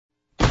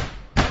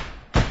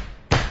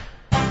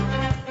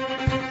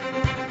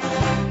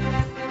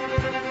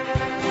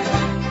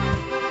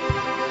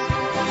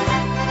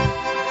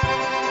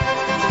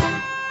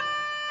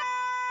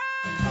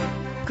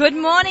Good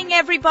morning,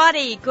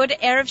 everybody. Good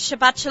Erev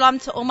Shabbat Shalom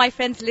to all my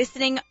friends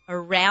listening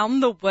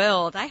around the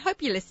world. I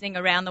hope you're listening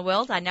around the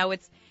world. I know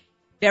it's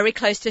very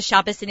close to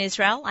Shabbos in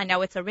Israel. I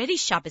know it's already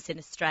Shabbos in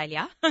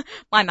Australia.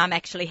 My mum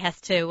actually has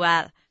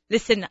to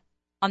listen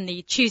on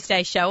the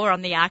Tuesday show or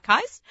on the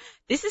archives.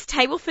 This is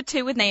Table for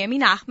Two with Naomi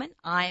Nachman.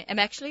 I am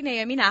actually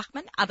Naomi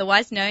Nachman,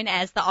 otherwise known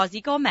as the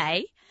Aussie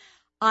Gourmet.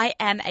 I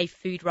am a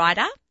food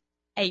writer,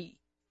 a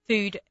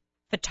food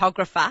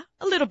photographer,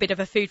 a little bit of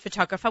a food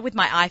photographer with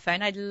my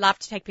iPhone. I love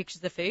to take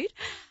pictures of food.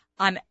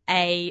 I'm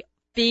a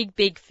big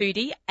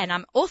foodie, and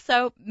I'm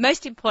also,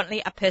 most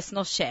importantly, a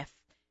personal chef.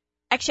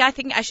 Actually, I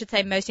think I should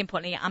say most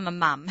importantly, I'm a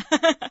mum.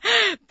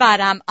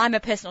 But I'm a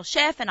personal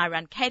chef, and I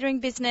run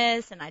catering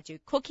business, and I do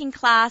cooking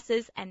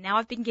classes, and now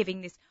I've been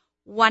giving this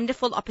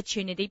wonderful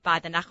opportunity by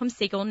the Nachum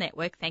Segal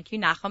Network, thank you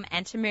Nachum,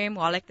 and to Miriam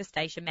Wallach, the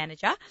station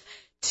manager,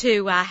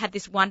 to have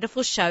this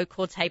wonderful show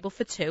called Table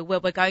for Two,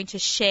 where we're going to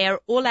share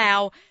all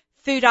our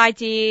food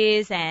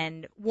ideas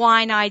and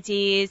wine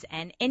ideas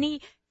and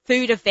any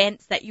food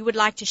events that you would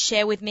like to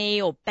share with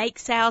me, or bake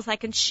sales I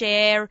can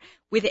share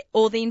with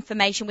all the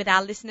information with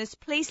our listeners.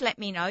 Please let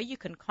me know. You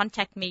can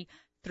contact me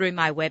through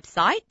my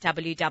website,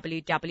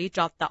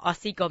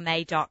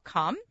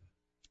 www.theausiegourmet.com.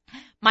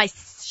 My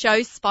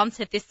show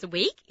sponsor this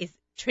week is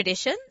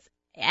Traditions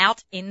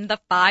out in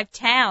the Five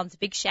Towns.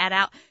 Big shout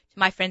out to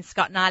my friends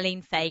Scott and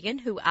Eileen Fagan,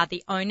 who are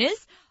the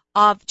owners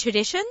of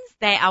Traditions.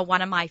 They are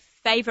one of my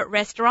favorite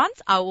restaurants.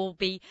 I will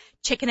be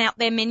checking out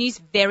their menus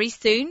very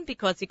soon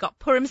because we've got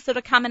Purim sort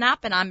of coming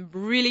up, and I'm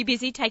really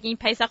busy taking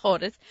Pesach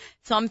orders.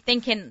 So I'm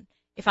thinking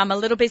if I'm a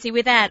little busy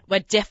with that, we're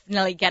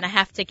definitely going to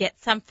have to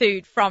get some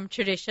food from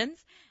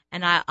Traditions.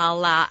 And I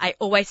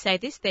always say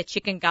this, their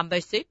chicken gumbo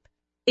soup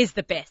is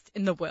the best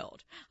in the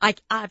world.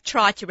 I've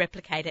tried to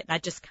replicate it and I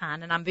just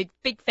can't. And I'm a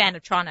big fan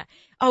of trying to,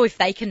 if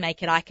they can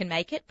make it, I can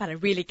make it, but I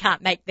really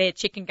can't make their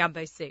chicken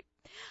gumbo soup.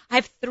 I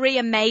have three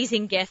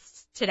amazing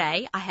guests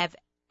today. I have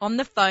on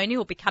the phone, who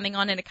will be coming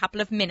on in a couple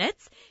of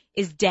minutes,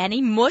 is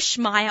Danny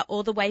Mushmeyer,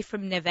 all the way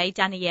from Neve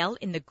Daniel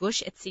in the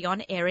Gush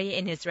Etzion area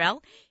in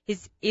Israel. He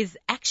is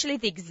actually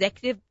the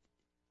executive,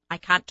 I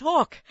can't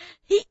talk.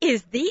 He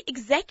is the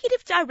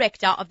executive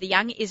director of the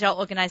Young Israel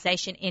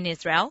organization in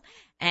Israel,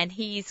 and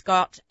he's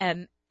got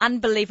an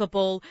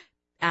unbelievable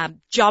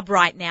job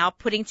right now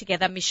putting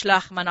together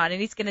Mishloach Manot, and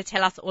he's going to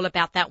tell us all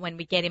about that when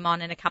we get him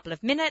on in a couple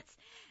of minutes.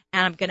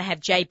 And I'm going to have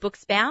Jay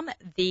Buchsbaum,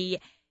 the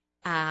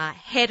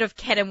head of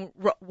Kedem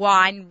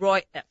Wine,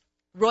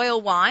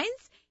 Royal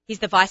Wines. He's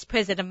the Vice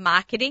President of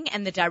Marketing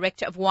and the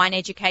Director of Wine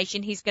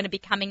Education. He's going to be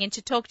coming in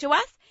to talk to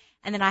us.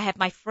 And then I have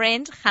my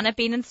friend Hannah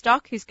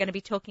Bienenstock, who's going to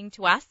be talking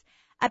to us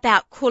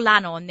about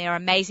Kulano and their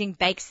amazing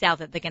bake sale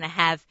that they're going to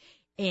have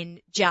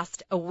in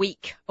just a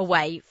week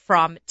away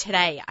from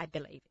today, I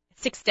believe.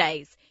 6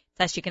 days.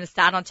 So she's going to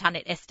start on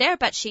Tanit Esther,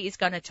 but she is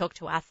going to talk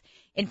to us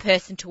in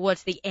person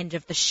towards the end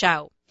of the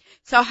show.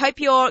 So I hope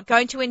you're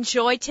going to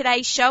enjoy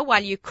today's show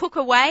while you cook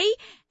away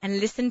and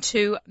listen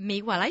to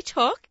me while I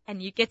talk,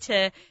 and you get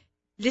to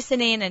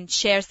listen in and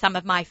share some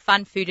of my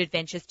fun food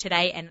adventures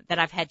today and that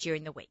I've had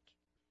during the week.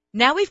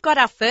 Now we've got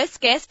our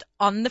first guest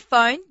on the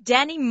phone,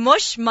 Danny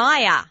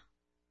Mushmeyer.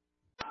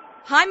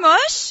 Hi,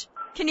 Mush.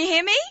 Can you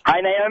hear me?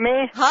 Hi,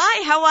 Naomi.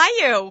 Hi, how are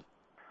you?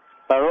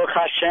 Baruch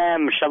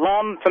Hashem.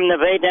 Shalom from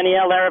Neve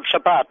Daniel, Erev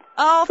Shabbat.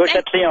 Oh, Gush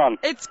Etzion.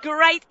 It's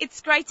great.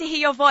 It's great to hear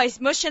your voice.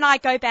 Mush and I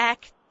go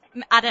back,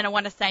 I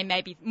want to say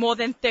maybe more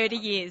than 30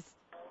 years.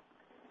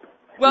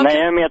 Welcome.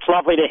 Naomi, it's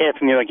lovely to hear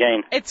from you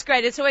again. It's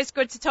great. It's always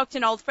good to talk to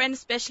an old friend,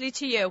 especially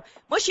to you.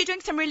 Mush, you're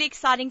doing some really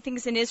exciting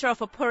things in Israel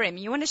for Purim.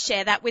 You want to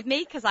share that with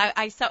me? Because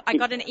I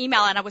got an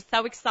email and I was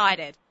so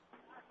excited.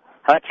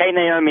 Okay,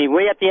 Naomi.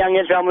 We at the Young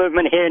Israel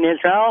Movement here in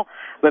Israel,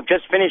 we've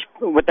just finished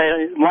with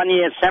the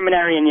one-year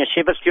seminary and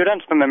yeshiva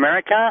students from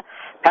America,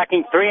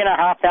 packing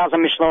 3,500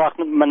 Mishloach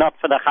Manot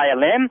for the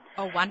Chayalim,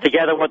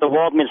 together with the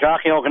World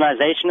Mizrahi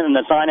Organization and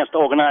the Zionist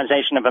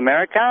Organization of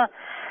America.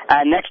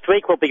 And next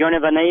week we'll be going to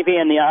the Navy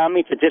and the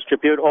Army to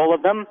distribute all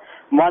of them.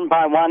 One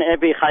by one,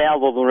 every Chayal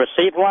will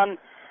receive one.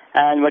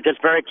 And we're just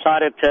very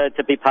excited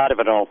to be part of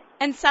it all.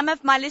 And some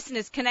of my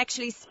listeners can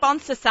actually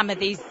sponsor some of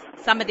these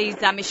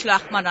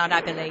Mishloach Manot,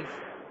 I believe.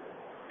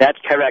 That's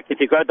correct.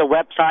 If you go to the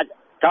website,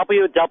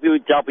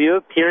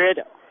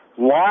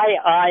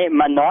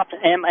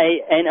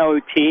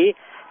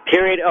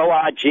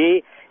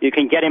 www.yimanot.org, you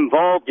can get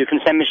involved. You can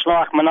send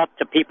Mishloach Manot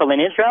to people in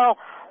Israel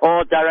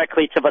or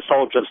directly to the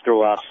soldiers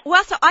through us.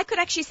 Well, so I could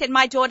actually send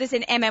my daughters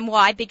in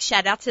MMY. Big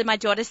shout out to my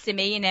daughter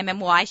Simi in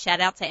MMY.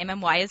 Shout out to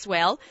MMY as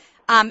well.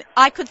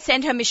 I could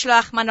send her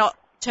Mishloach Manot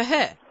to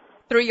her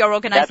through your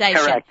organization.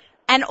 That's correct.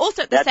 And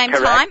also at the same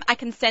time, I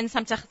can send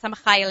some to some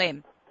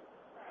Chayalim.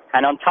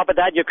 And on top of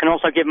that, you can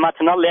also give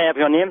Matanot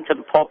Le'Evyonim to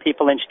the poor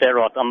people in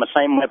Sderot on the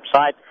same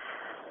website,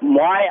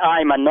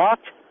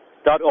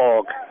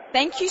 yimanot.org.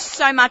 Thank you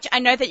so much. I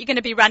know that you're going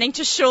to be running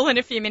to shul in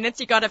a few minutes.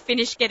 You've got to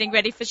finish getting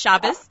ready for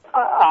Shabbos.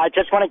 I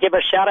just want to give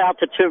a shout-out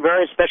to two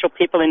very special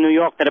people in New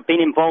York that have been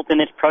involved in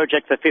this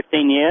project for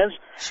 15 years.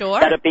 Sure.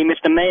 That would be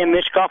Mr. Meir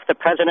Mishkov, the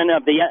president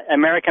of the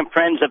American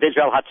Friends of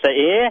Israel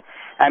Hatzair,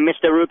 and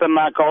Mr. Ruben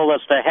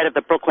Margolis, the head of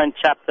the Brooklyn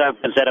chapter of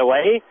the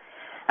ZOA.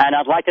 And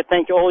I'd like to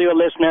thank all your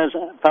listeners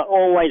for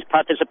always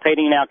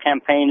participating in our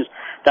campaigns.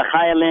 The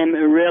Chayalim,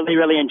 really,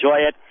 really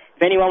enjoy it.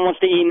 If anyone wants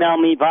to email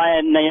me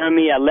via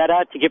Naomi a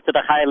letter to give to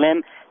the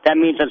Chayalim, that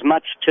means as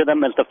much to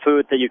them as the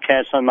food that you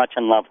care so much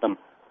and love them.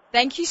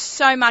 Thank you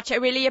so much. I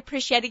really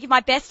appreciate it. Give my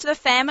best to the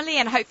family,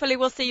 and hopefully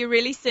we'll see you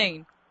really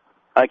soon.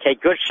 Okay,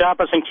 good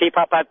Shabbos, and keep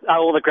up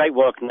all the great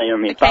work,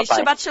 Naomi. Okay,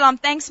 Bye-bye. Shabbat Shalom.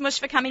 Thanks, Mush,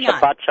 for coming on.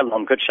 Shabbat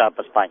Shalom. Good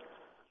Shabbos. Bye.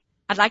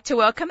 I'd like to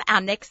welcome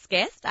our next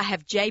guest. I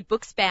have Jay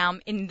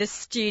Buchsbaum in the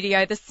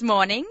studio this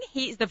morning.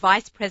 He is the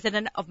Vice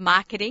President of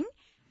Marketing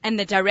and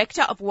the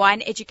Director of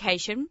Wine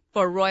Education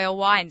for Royal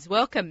Wines.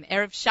 Welcome,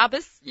 Erev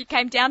Shabbos. You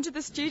came down to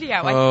the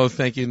studio. Oh,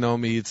 thank you,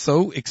 Naomi. It's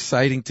so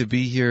exciting to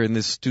be here in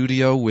this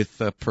studio with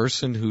a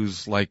person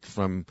who's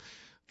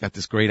got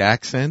this great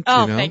accent.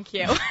 Oh, you know? Thank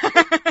you.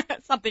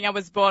 Something I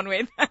was born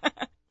with.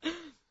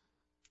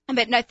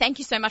 But no, thank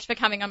you so much for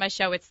coming on my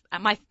show. It's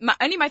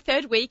only my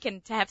third week,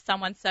 and to have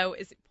someone so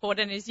as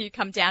important as you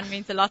come down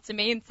means a lot to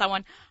me. And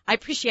I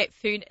appreciate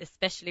food,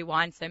 especially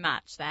wine, so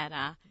much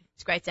that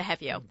it's great to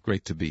have you.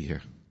 Great to be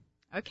here.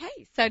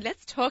 Okay, so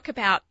let's talk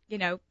about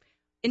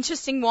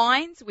interesting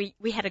wines.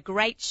 We had a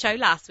great show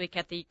last week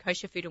at the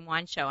Kosher Food and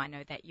Wine Show. I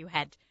know that you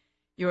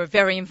were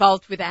very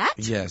involved with that.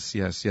 Yes.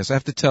 I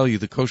have to tell you,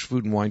 the Kosher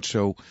Food and Wine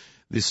Show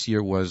this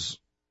year was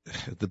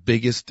the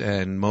biggest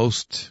and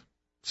most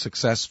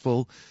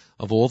successful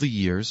of all the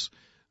years.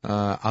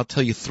 I'll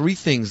tell you three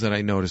things that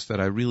I noticed that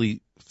I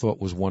really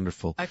thought was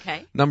wonderful.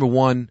 Okay. Number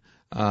one,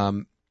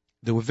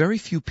 there were very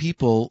few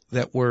people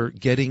that were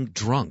getting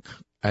drunk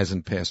as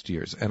in past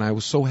years, and I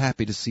was so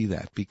happy to see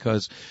that,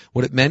 because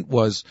what it meant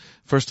was,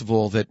 first of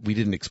all, that we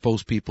didn't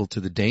expose people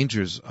to the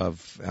dangers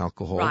of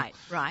alcohol. Right.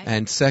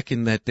 And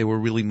second, that they were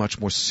really much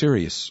more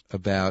serious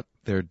about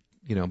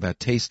about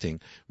tasting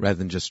rather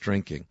than just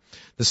drinking.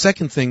 The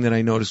second thing that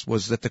I noticed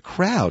was that the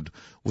crowd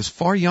was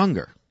far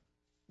younger.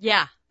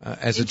 Yeah.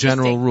 As a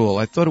general rule.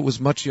 I thought it was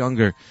much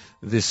younger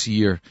this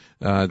year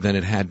than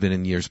it had been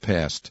in years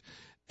past.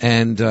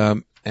 And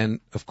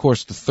of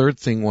course, the third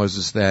thing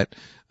is that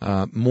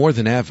more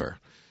than ever,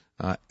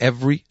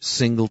 every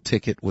single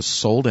ticket was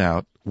sold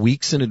out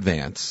weeks in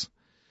advance.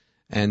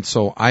 And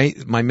so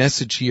my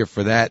message here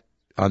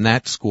on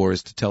that score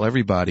is to tell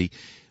everybody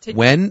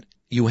when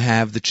you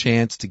have the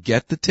chance to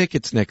get the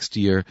tickets next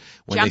year,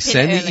 when they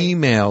send the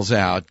emails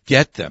out,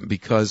 get them,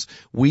 because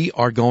we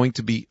are going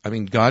to be,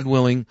 God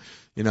willing,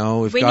 if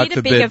God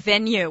forbid.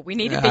 We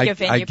need a bigger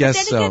venue. I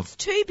guess so.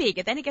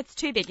 But then it gets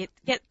too big.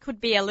 It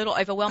could be a little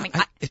overwhelming.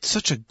 It's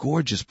such a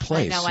gorgeous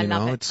place. I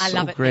love it. It's I so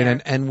love it great.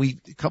 there. And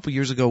a couple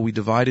years ago, we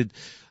divided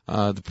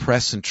the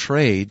press and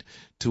trade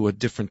to a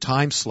different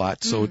time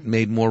slot, so it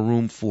made more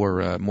room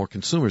for more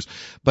consumers.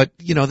 But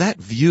that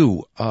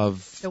view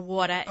of the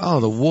water,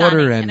 the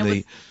water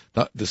and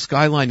the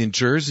skyline in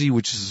Jersey,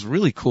 which is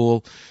really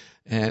cool,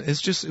 and it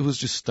was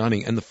just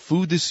stunning. And the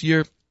food this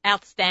year,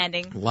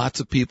 outstanding. Lots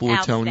of people were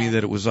telling me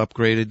that it was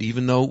upgraded,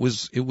 even though it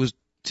was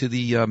to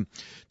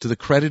the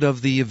credit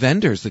of the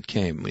vendors that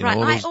came. Right.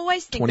 All those I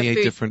always think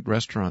 28 different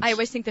restaurants. I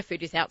always think the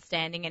food is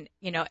outstanding, and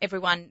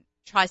everyone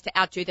tries to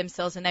outdo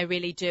themselves, and they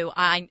really do.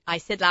 I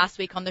said last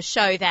week on the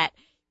show that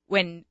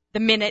when the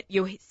minute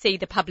you see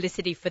the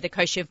publicity for the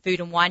Kosher Food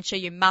and Wine Show,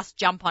 you must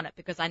jump on it,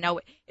 because I know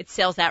it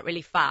sells out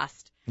really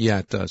fast. Yeah,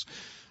 it does.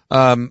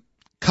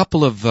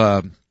 Couple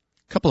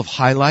of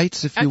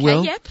highlights, if you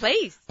will. Okay, yeah,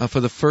 please. For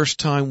the first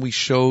time, we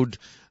showed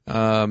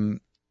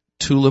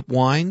tulip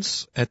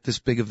wines at this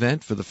big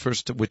event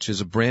which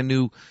is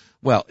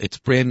it's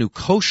brand new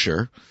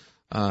kosher.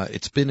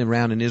 It's been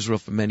around in Israel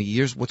for many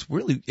years. What's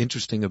really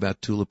interesting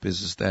about tulip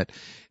is that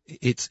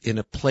it's in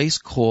a place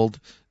called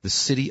the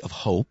City of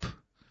Hope,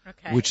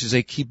 which is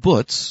a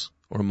kibbutz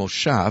or a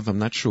moshav, I'm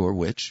not sure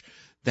which,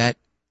 that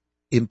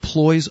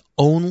employs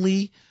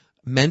only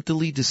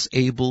mentally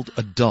disabled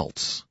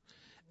adults.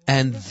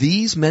 And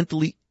these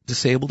mentally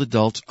disabled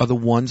adults are the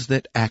ones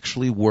that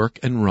actually work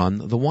and run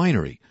the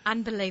winery.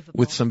 Unbelievable.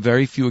 With some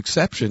very few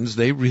exceptions,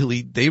 they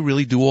really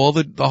do all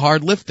the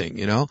hard lifting,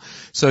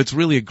 So it's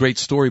really a great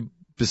story,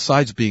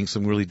 besides being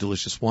some really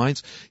delicious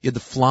wines. You had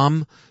the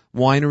Flam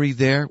winery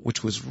there,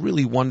 which was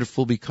really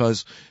wonderful,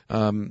 because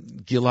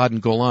Gilad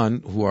and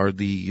Golan, who are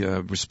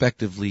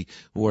respectively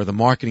the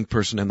marketing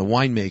person and the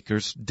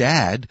winemakers,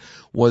 Dad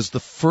was the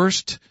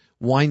first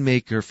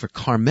winemaker for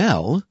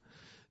Carmel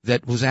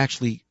that was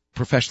actually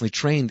professionally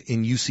trained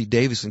in UC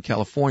Davis in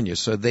California.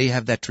 So they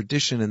have that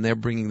tradition, and they're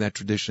bringing that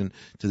tradition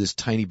to this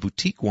tiny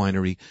boutique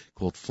winery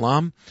called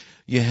Flam.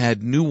 You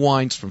had new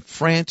wines from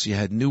France. You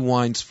had new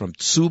wines from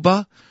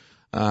Tsuba.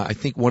 I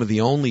think one of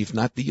the only, if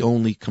not the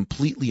only,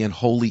 completely and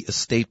wholly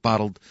estate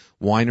bottled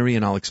winery,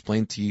 and I'll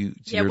explain to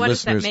your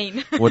listeners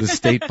what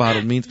estate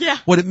bottled means. Yeah.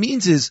 What it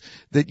means is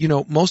that,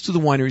 most of the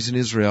wineries in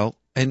Israel,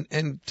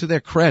 and to their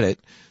credit,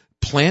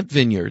 plant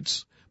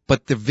vineyards,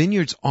 but the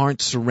vineyards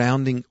aren't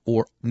surrounding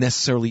or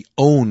necessarily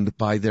owned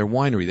by their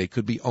winery. They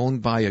could be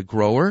owned by a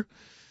grower,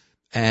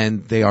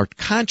 and they are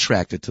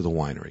contracted to the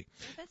winery.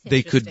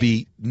 They could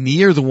be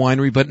near the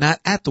winery, but not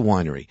at the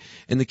winery.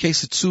 In the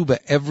case of Tzuba,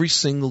 every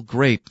single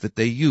grape that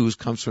they use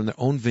comes from their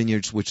own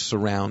vineyards, which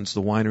surrounds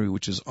the winery,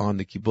 which is on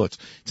the kibbutz.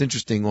 It's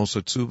interesting also,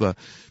 Tzuba,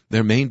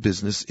 their main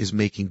business is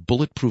making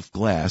bulletproof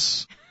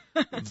glass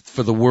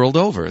for the world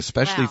over,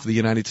 especially for the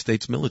United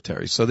States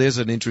military. So there's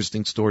an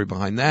interesting story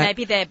behind that.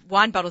 Maybe their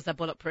wine bottles are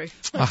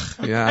bulletproof.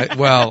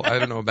 Well, I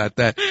don't know about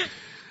that.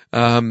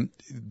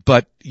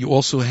 But you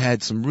also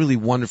had some really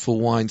wonderful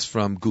wines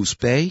from Goose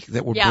Bay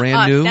that were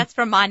brand new. That's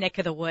from my neck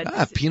of the woods.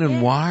 Pinot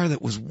Noir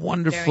that was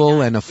wonderful,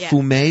 nice. and a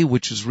Fumé,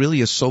 which is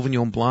really a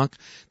Sauvignon Blanc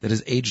that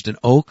is aged in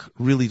oak,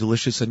 really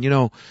delicious.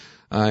 And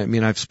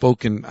I've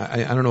spoken,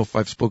 I don't know if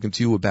I've spoken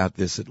to you about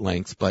this at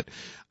length, but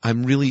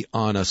I'm really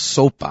on a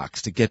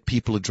soapbox to get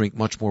people to drink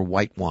much more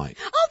white wine.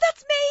 Oh,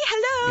 that's me.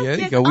 Hello. Yeah,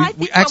 yes, you go.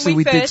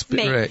 We did.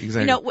 Meet,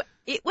 exactly.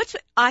 What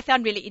I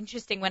found really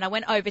interesting when I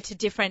went over to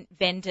different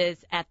vendors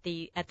at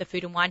the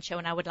Food and Wine Show,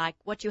 and I would like,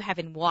 what do you have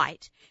in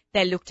white?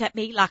 They looked at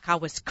me like I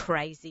was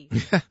crazy.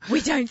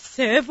 We don't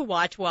serve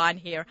white wine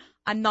here.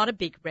 I'm not a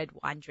big red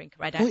wine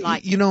drinker. I don't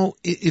like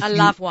it. I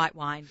love white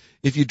wine.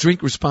 If you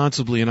drink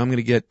responsibly, and I'm going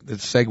to get the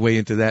segue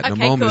into that in a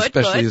moment,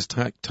 especially this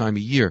time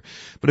of year.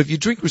 But if you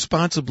drink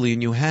responsibly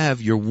and you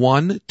have your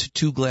 1 to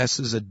 2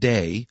 glasses a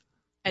day.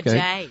 A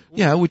day.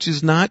 Yeah, which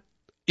is not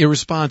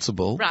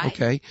irresponsible. Right.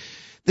 Okay.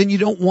 Then you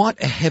don't want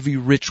a heavy,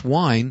 rich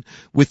wine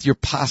with your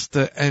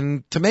pasta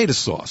and tomato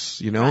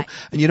sauce, Right.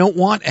 And you don't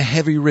want a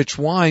heavy, rich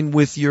wine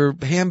with your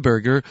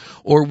hamburger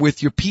or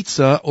with your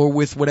pizza or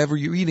with whatever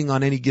you're eating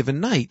on any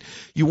given night.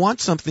 You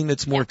want something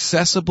that's more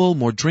accessible,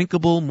 more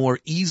drinkable, more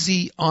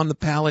easy on the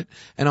palate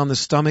and on the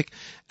stomach.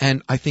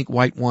 And I think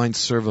white wines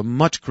serve a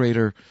much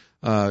greater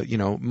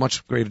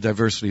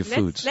diversity of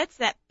foods. Let's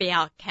that be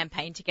our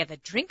campaign together.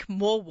 Drink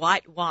more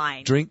white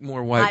wine. Drink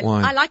more white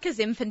wine. I like a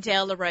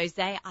Zinfandel, a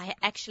rosé. I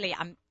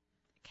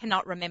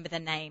cannot remember the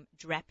name.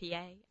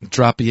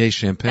 Drapier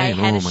champagne.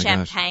 They had a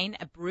champagne,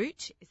 a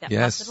Brut. Is that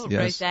possible?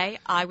 Yes. Rosé.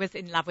 I was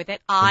in love with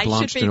it.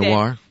 Blanche should be de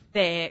Noir.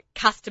 their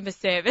customer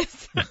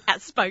service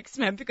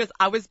spokesman because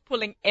I was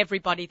pulling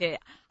everybody there.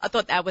 I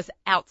thought that was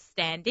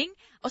outstanding.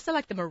 Also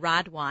like the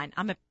Murad wine.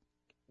 I'm a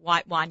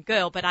white wine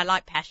girl, but I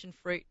like passion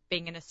fruit.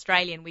 Being an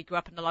Australian, we grew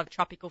up in a lot of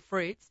tropical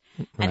fruits,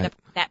 and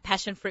that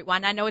passion fruit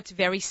wine. I know it's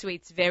very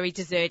sweet, it's very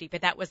desserty,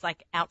 but that was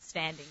like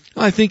outstanding.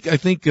 I think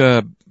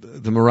the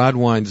Murad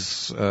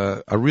wines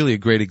are really a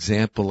great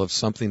example of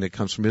something that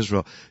comes from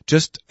Israel.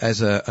 Just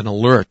as an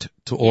alert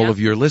to all of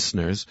your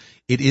listeners,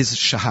 it is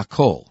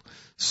shahakol.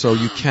 So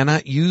you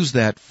cannot use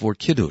that for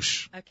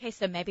kiddush. Okay,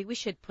 so maybe we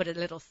should put a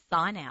little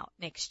sign out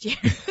next year.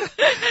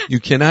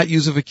 You cannot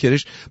use it for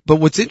kiddush. But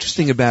what's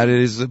interesting about it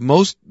is that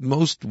most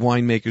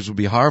winemakers would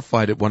be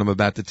horrified at what I'm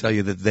about to tell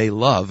you that they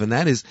love, and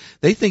that is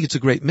they think it's a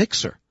great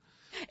mixer.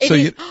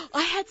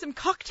 I had some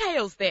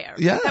cocktails there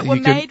that were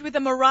made with the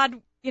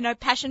Murad,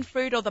 passion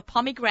fruit or the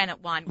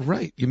pomegranate wine.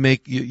 Right. You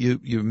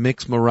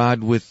mix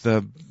Murad with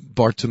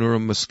Bartonura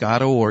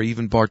Moscato or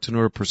even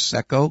Bartonura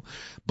Prosecco,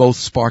 both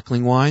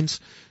sparkling wines.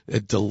 A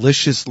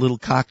delicious little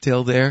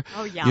cocktail there.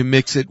 Oh, yeah. You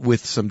mix it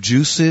with some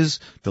juices,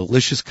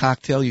 delicious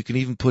cocktail. You can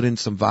even put in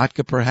some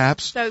vodka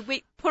perhaps. So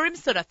Purim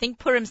Sura, think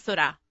Purim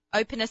Sura.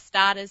 Open as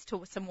starters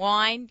to some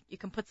wine. You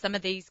can put some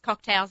of these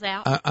cocktails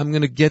out.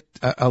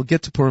 I'll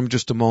get to Purim in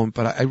just a moment,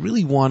 but I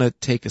really want to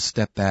take a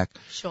step back.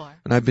 Sure.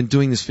 And I've been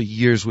doing this for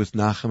years with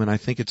Nachum, and I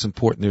think it's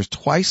important. There's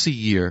twice a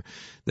year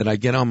that I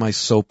get on my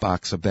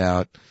soapbox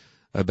about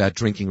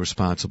drinking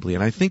responsibly.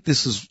 And I think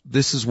this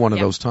is one of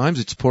those times.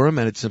 It's Purim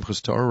and it's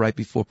Simchas Torah, right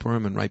before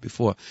Purim and right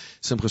before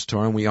Simchas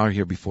Torah, and we are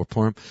here before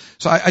Purim.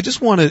 So I just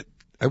want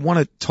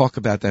to talk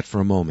about that for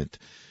a moment.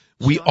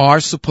 Sure. We are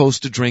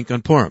supposed to drink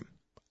on Purim.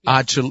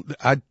 Ad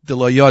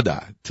lo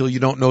yoda, till you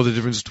don't know the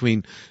difference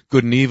between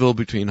good and evil,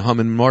 between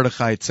Haman and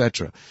Mordechai,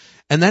 etc.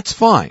 And that's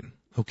fine,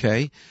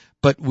 okay?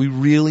 But we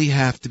really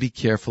have to be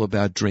careful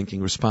about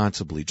drinking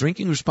responsibly.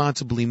 Drinking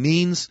responsibly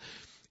means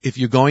if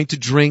you're going to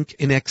drink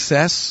in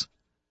excess,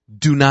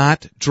 do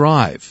not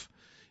drive.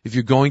 If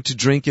you're going to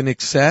drink in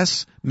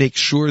excess, make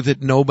sure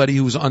that nobody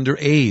who's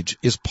underage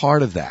is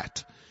part of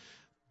that.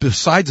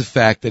 Besides the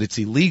fact that it's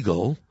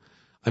illegal,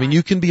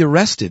 you can be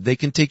arrested. They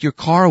can take your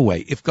car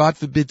away. If, God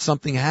forbid,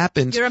 something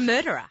happens you're a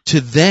murderer.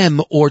 To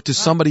them or to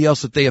somebody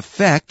else that they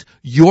affect,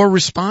 you're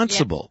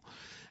responsible. Yeah.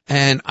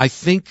 And I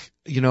think,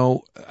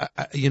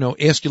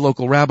 ask your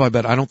local rabbi,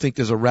 but I don't think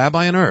there's a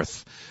rabbi on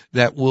earth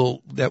that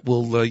will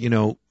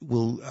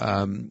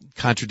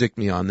contradict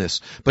me on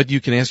this. But you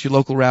can ask your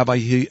local rabbi.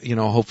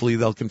 Hopefully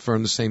they'll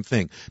confirm the same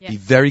thing. Yeah. Be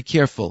very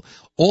careful.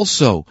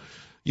 Also,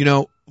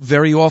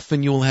 very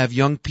often you'll have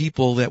young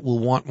people that will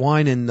want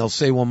wine and they'll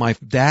say, well, my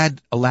dad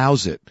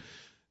allows it.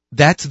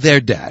 That's their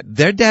dad.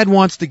 Their dad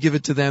wants to give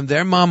it to them.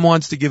 Their mom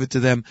wants to give it to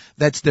them.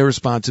 That's their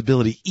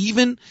responsibility.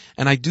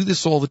 And I do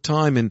this all the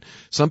time, and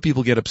some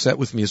people get upset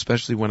with me,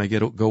 especially when I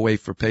go away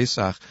for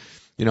Pesach.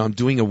 I'm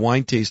doing a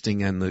wine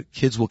tasting and the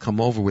kids will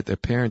come over with their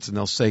parents and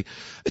they'll say,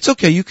 it's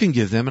okay, you can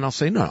give them. And I'll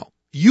say, no,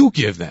 you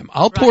give them.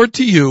 I'll pour it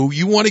to you.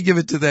 You want to give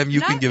it to them,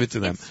 you can give it to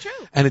them. It's true.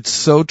 And it's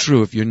so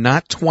true. If you're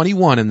not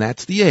 21, and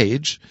that's the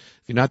age,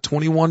 if you're not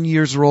 21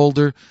 years or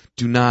older,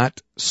 do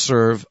not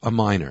serve a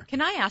minor.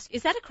 Can I ask,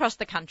 is that across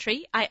the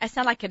country? I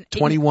sound like an...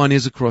 21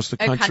 is across the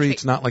country. country.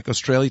 It's not like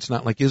Australia. It's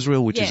not like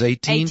Israel, which is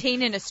 18.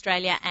 18 in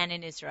Australia and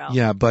in Israel.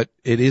 Yeah, but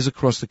it is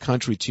across the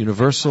country. It's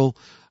universal.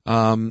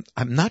 I'm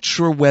not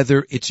sure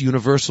whether it's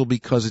universal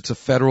because it's a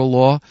federal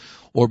law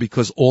or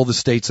because all the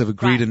states have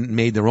agreed and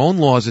made their own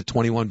laws at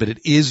 21, but it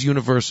is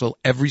universal.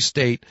 Every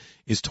state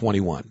is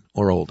 21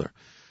 or older.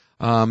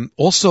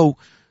 Also,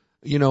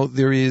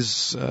 there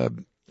is,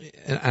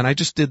 and I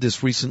just did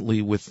this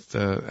recently with,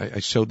 I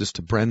showed this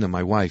to Brenda,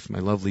 my wife, my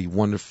lovely,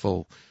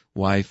 wonderful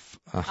wife.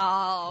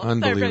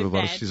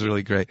 Unbelievable. So She's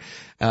really great.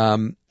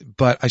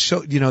 But I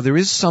showed, there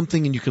is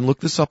something, and you can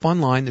look this up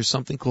online. There's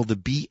something called the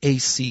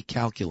BAC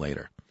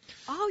calculator.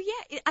 Oh,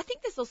 yeah. I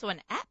think there's also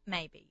an app,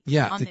 maybe.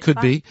 Yeah, it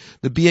could be.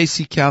 The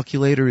BAC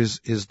calculator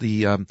is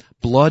the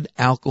blood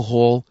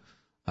alcohol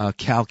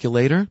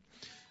calculator.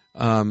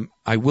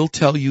 I will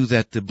tell you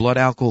that the blood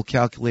alcohol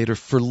calculator,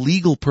 for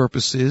legal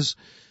purposes,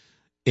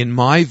 in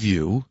my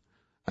view,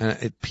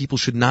 people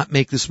should not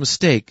make this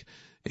mistake.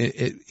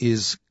 It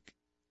is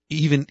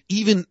even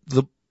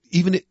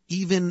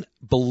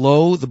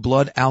below the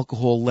blood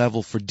alcohol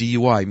level for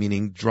DUI,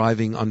 meaning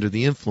driving under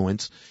the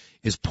influence,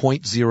 is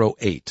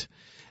 0.08.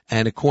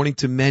 And according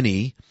to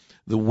many,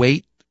 the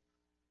weight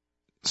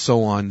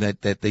so on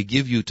that they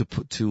give you to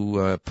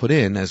put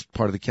in as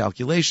part of the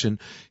calculation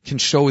can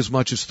show as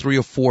much as 3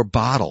 or 4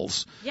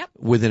 bottles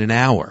within an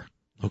hour.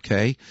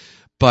 Okay,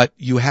 but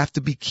you have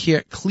to be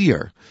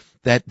clear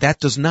that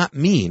does not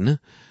mean.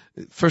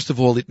 First of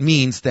all, it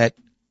means that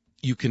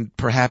you can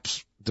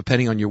perhaps,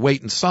 depending on your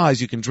weight and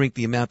size, you can drink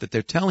the amount that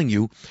they're telling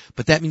you,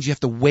 but that means you have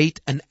to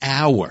wait an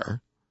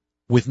hour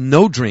with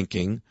no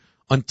drinking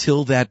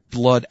until that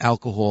blood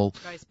alcohol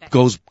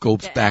goes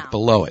back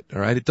below it.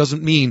 All right, it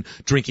doesn't mean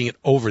drinking it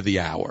over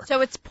the hour.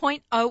 So it's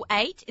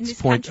 0.08 in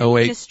this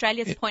country. In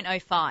Australia, it's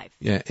 0.05.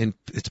 Yeah, and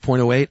it's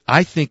 0.08.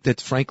 I think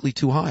that's frankly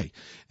too high,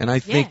 and I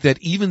think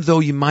that even though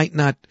you might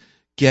not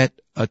get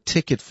a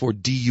ticket for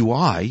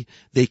DUI,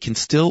 they can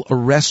still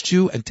arrest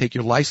you and take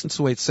your license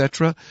away,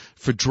 etc.,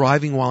 for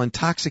driving while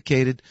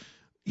intoxicated,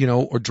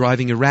 or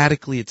driving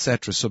erratically,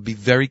 etc. So be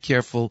very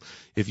careful.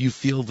 If you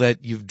feel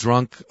that you've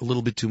drunk a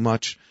little bit too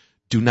much,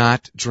 do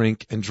not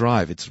drink and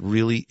drive. It's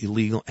really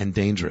illegal and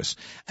dangerous.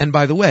 And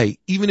by the way,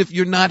 even if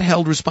you're not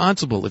held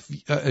responsible,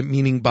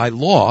 meaning by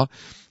law,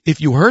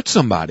 if you hurt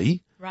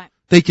somebody,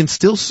 they can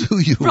still sue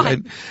you,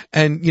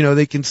 and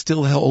they can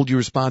still hold you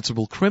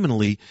responsible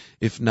criminally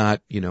if not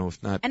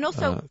and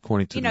also,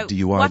 according to the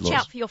DUI watch laws.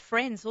 Out for your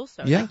friends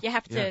also. Yeah, you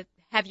have to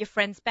have your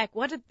friends back.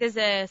 There's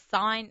a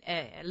sign,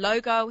 a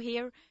logo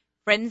here.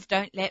 Friends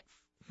don't let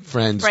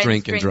friends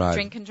drink and drive.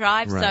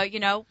 Right.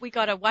 So, we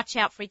got to watch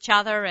out for each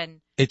other. And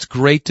it's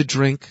great to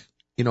drink,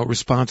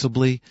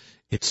 responsibly.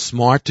 It's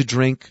smart to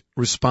drink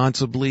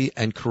responsibly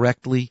and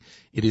correctly.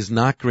 It is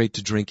not great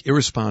to drink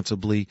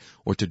irresponsibly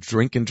or to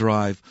drink and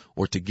drive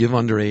or to give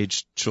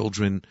underage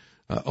children,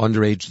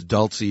 underage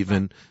adults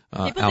even,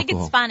 people alcohol. think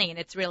it's funny, and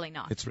it's really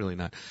not. It's really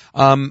not.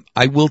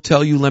 I will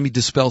tell you, let me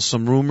dispel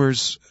some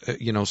rumors,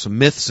 some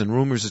myths and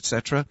rumors,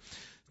 etc.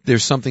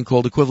 There's something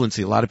called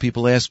equivalency. A lot of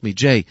people ask me,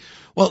 Jay,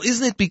 well,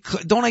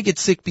 don't I get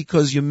sick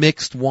because you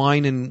mixed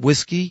wine and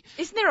whiskey?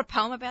 Isn't there a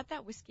poem about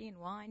that? Whiskey and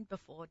wine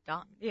before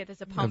dawn. Yeah,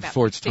 there's a poem about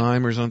before it's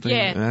time or something?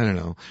 Yeah. I don't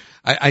know.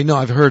 I know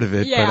I've heard of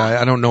it, but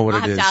I don't know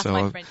what it is. Ask so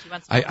my friend. She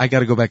wants to I got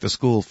to go back to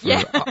school for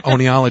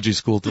oenology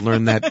school to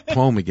learn that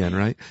poem again,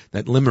 right?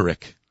 That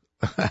limerick.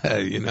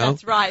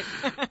 That's right.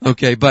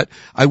 Okay, but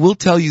I will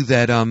tell you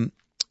that,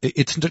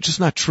 it's just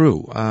not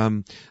true.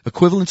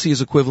 Equivalency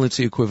is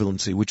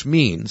equivalency, which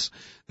means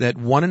that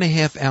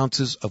 1.5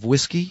 ounces of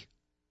whiskey,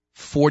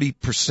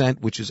 40%,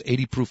 which is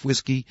 80 proof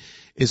whiskey,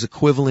 is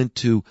equivalent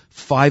to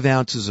 5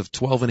 ounces of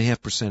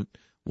 12.5%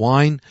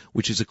 wine,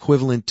 which is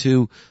equivalent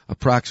to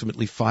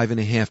approximately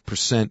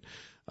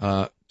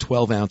 5.5%,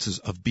 12 ounces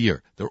of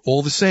beer. They're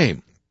all the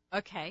same.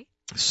 Okay.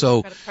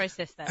 So gotta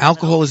process that.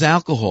 Alcohol is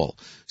alcohol.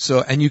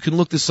 So, and you can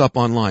look this up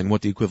online,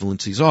 what the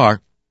equivalencies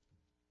are.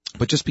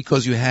 But just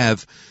because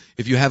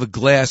if you have a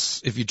glass,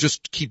 if you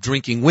just keep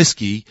drinking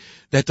whiskey,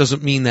 that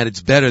doesn't mean that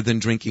it's better than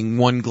drinking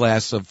 1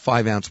 glass of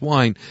 5-ounce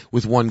wine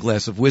with 1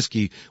 glass of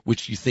whiskey,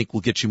 which you think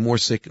will get you more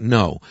sick.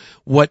 No.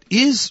 What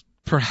is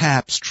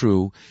perhaps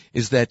true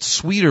is that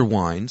sweeter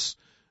wines,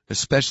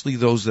 especially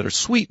those that are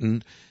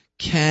sweetened,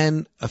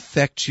 can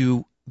affect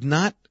you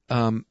not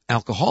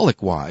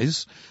alcoholic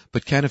wise,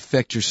 but can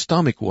affect you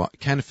stomach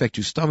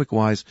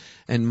wise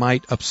and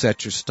might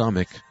upset your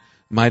stomach.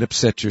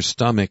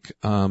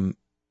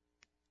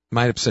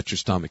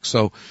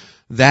 So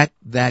that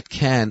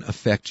can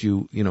affect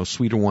you,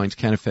 sweeter wines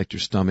can affect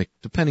your stomach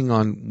depending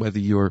on whether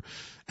you're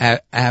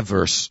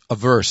averse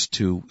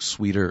to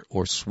sweeter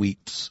or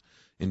sweets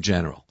in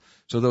general.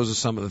 So those are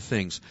some of the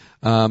things.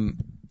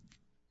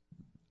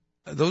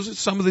 those are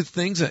some of the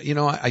things that,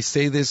 I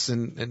say this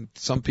and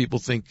some people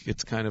think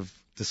it's kind of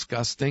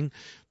disgusting,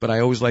 but I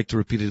always like to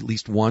repeat it at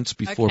least once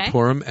before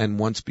Purim and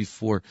once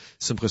before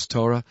Simchas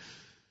Torah.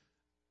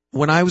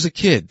 When I was a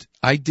kid,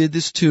 I did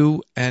this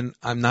too, and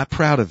I'm not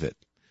proud of it.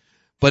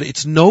 But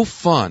it's no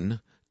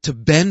fun to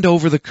bend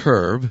over the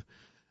curb,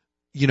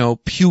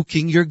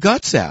 puking your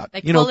guts out.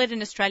 They call it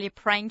in Australia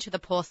praying to the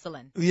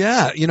porcelain.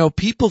 Yeah,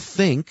 people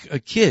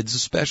think, kids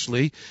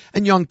especially,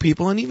 and young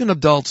people, and even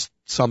adults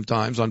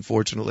sometimes,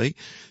 unfortunately,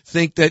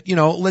 think that,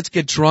 let's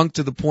get drunk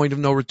to the point of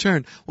no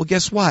return. Well,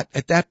 guess what?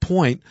 At that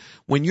point,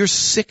 when you're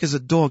sick as a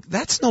dog,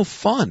 that's no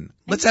fun.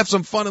 Let's have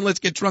some fun and let's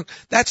get drunk.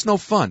 That's no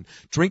fun.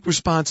 Drink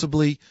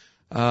responsibly,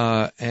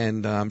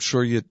 and I'm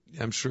sure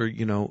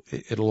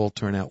it'll all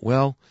turn out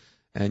well,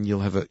 and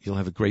you'll have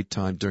a great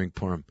time during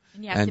Purim.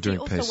 And you have to be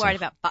also worried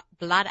about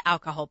blood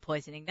alcohol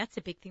poisoning. That's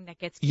a big thing that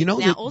gets kids.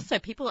 Now, also,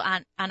 people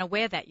aren't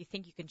unaware that you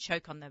think you can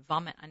choke on the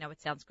vomit. I know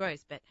it sounds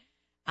gross, but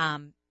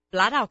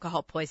blood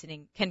alcohol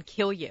poisoning can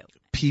kill you.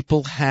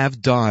 People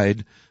have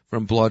died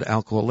from blood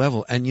alcohol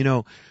level. And,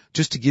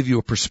 just to give you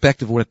a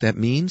perspective of what that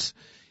means,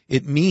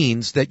 it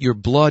means that your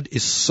blood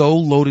is so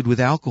loaded with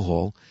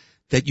alcohol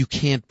that you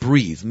can't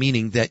breathe,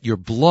 meaning that your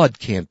blood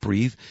can't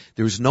breathe.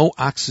 There is no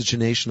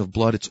oxygenation of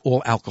blood. It's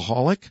all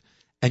alcoholic,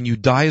 and you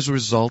die as a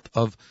result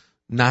of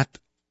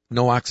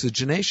no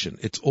oxygenation.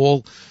 It's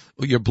all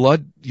your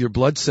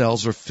blood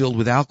cells are filled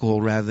with alcohol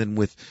rather than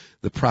with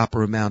the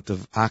proper amount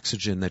of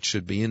oxygen that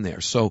should be in there.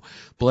 So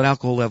blood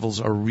alcohol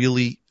levels are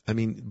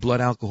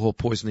blood alcohol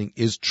poisoning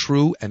is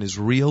true and is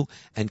real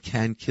and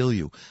can kill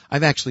you.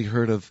 I've actually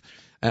heard of,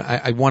 and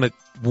I want to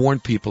warn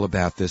people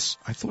about this.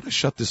 I thought I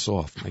shut this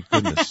off. My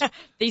goodness.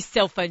 These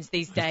cell phones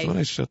these days. I thought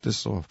I shut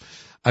this off.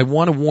 I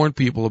want to warn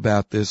people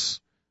about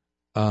this.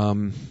 Let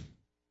me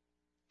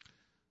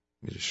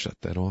just shut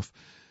that off.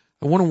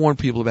 I want to warn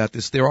people about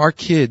this. There are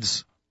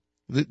kids.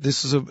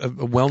 This is a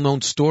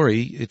well-known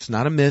story. It's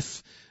not a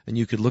myth, and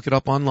you could look it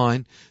up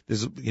online.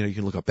 You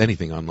can look up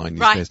anything online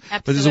these days.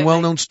 Absolutely. But there's a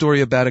well-known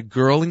story about a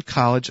girl in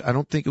college. I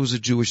don't think it was a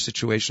Jewish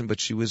situation, but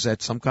she was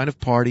at some kind of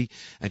party,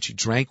 and she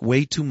drank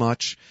way too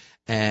much,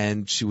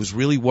 and she was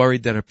really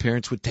worried that her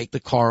parents would take the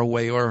car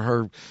away or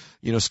her,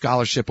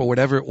 scholarship or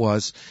whatever it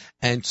was.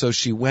 And so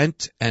she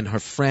went, and her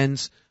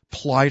friends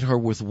plied her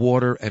with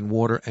water and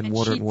water and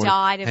water and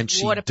water. And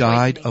she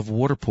died of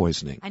water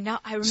poisoning. I know.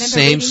 I remember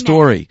Same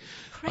story.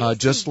 That.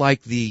 Just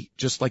like the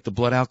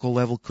blood alcohol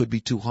level could be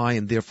too high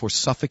and therefore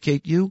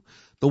suffocate you,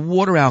 the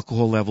water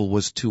alcohol level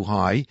was too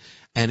high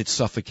and it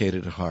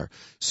suffocated her.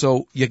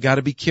 So you got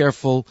to be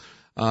careful.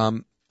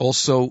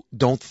 Also,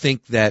 don't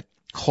think that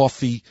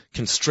coffee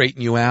can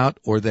straighten you out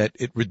or that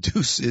it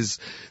reduces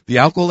the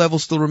alcohol level.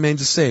 Still remains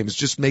the same. It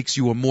just makes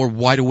you a more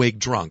wide awake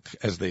drunk,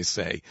 as they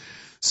say.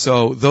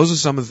 So those are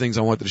some of the things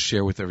I wanted to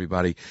share with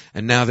everybody.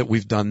 And now that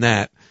we've done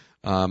that,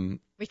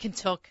 we can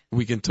talk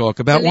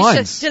about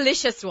wines.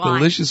 Delicious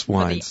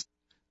wines.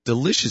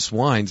 Delicious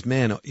wines,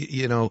 man.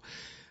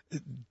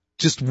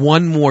 Just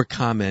one more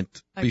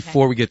comment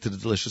before we get to the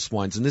delicious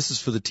wines. And this is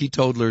for the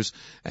teetotalers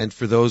and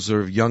for those who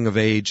are young of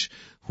age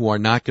who are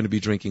not going to be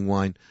drinking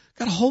wine.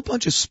 Got a whole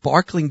bunch of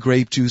sparkling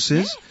grape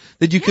juices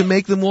that you can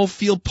make them all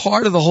feel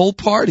part of the whole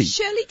party.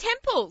 Shirley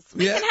Temples.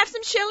 We can have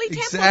some Shirley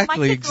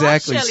Temples.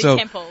 Exactly. Shirley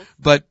Temples.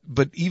 But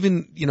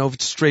even, if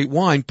it's straight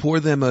wine, pour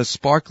them a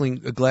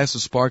glass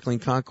of sparkling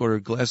Concord or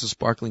a glass of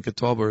sparkling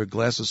Catawba or a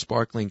glass of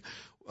sparkling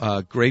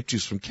grape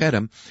juice from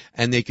Kedem,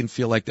 and they can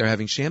feel like they're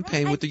having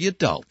champagne with the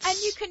adults. And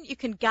you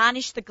can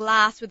garnish the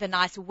glass with a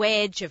nice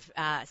wedge of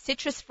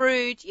citrus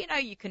fruit.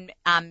 You can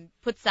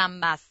put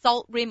some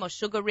salt rim or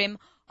sugar rim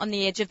on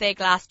the edge of their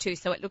glass too,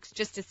 so it looks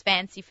just as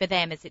fancy for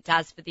them as it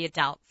does for the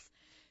adults.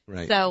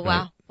 Right.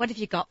 So, what have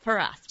you got for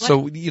us?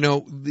 So,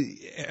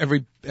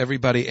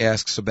 everybody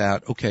asks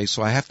about, okay,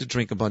 so I have to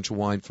drink a bunch of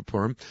wine for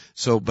Purim.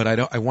 But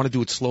I want to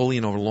do it slowly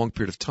and over a long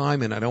period of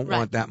time, and I don't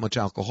want that much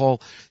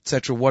alcohol,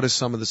 etc. What are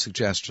some of the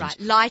suggestions? Right.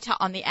 Lighter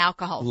on the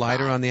alcohol.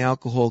 On the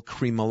alcohol,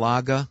 Cream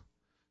Malaga,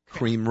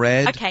 Cream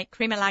Red. Okay,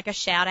 Cream Malaga,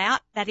 shout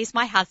out. That is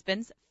my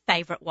husband's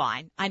favorite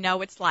wine. I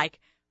know it's like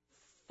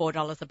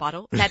 $4 a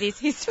bottle. That is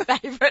his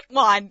favorite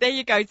wine. There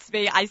you go,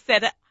 Zvi. I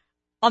said it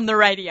on the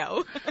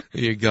radio.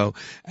 There you go.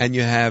 And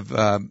you have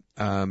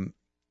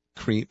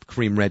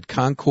Cream Red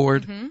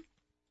Concord,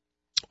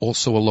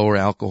 also a lower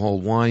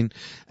alcohol wine,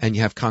 and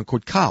you have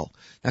Concord Cal.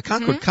 Now,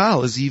 Concord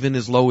Cal is even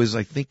as low as,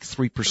 I think,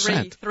 3%.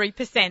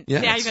 3%.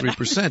 Yeah, it's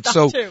 3%.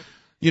 So,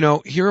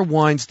 here are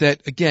wines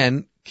that,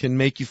 again, can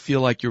make you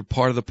feel like you're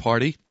part of the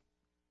party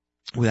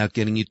without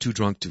getting you too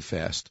drunk too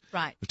fast.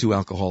 Right. Or too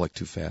alcoholic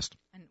too fast.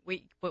 And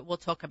we'll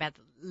talk about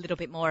a little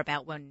bit more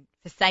about when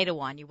for Seder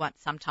wine you want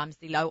sometimes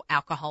the low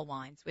alcohol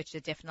wines, which are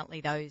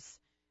definitely those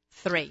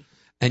three.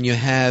 And you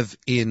have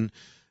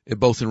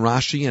both in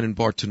Rashi and in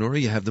Bartanura,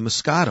 you have the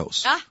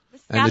Moscatos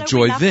and the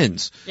Joy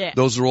Vins. Yeah.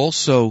 Those are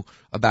also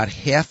about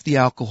half the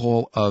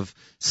alcohol of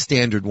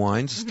standard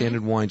wines.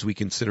 Standard wines we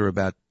consider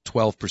about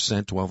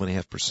 12%,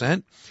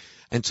 12.5%.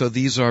 And so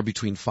these are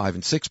between 5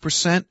 and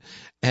 6%.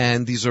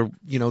 And these are,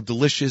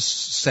 delicious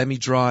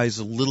semi-dries,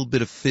 a little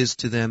bit of fizz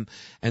to them.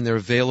 And they're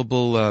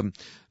available,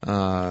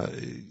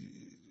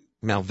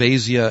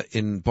 Malvasia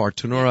in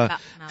Bartonura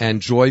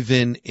and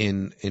Joyvin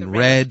in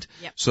red.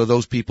 Yep. So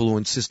those people who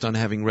insist on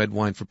having red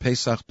wine for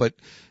Pesach, but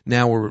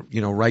now we're,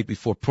 right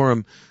before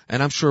Purim,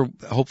 and I'm sure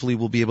hopefully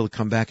we'll be able to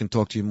come back and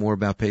talk to you more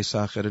about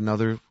Pesach at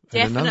another.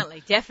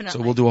 Definitely.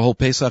 So we'll do a whole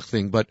Pesach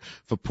thing, but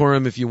for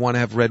Purim, if you want to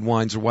have red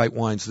wines or white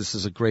wines,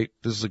 these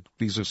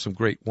are some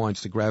great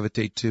wines to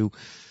gravitate to.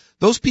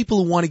 Those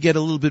people who want to get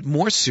a little bit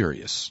more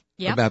serious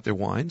about their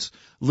wines,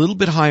 a little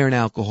bit higher in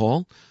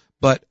alcohol,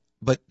 but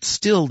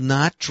still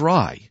not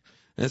dry.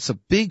 And it's a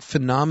big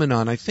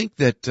phenomenon. I think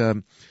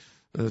that,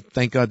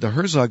 thank God the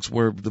Herzogs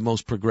were the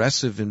most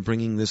progressive in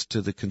bringing this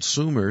to the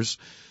consumers.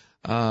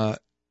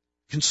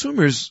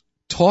 Consumers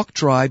talk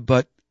dry,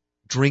 but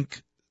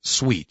drink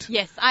sweet.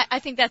 Yes, I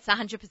think that's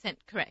 100%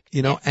 correct.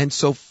 Yes. And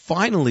so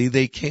finally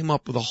they came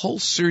up with a whole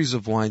series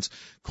of wines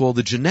called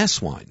the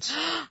Jeunesse wines.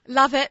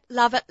 Love it.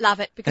 Because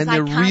and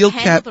they're I can't real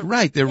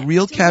handle They're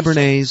real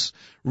Cabernets,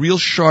 real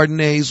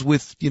Chardonnays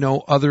with,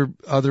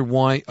 other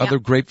wine, other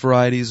grape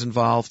varieties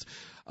involved.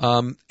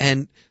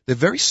 And they're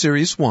very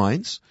serious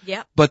wines.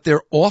 Yeah. But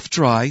they're off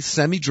dry,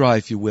 semi-dry,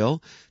 if you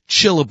will,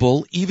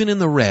 chillable, even in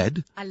the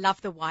red. I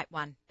love the white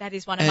one. That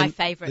is one of my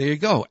favorites. There you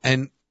go.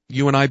 And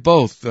you and I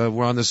both,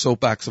 we're on the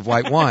soapbox of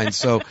white wine.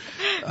 So,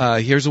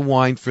 here's a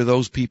wine for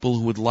those people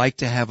who would like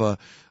to have a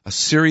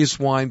serious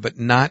wine, but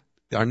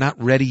are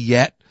not ready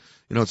yet.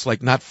 It's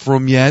like not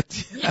from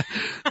yet.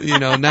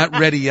 Not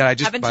ready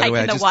yet. Haven't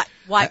taken the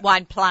white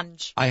wine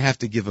plunge. I have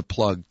to give a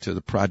plug to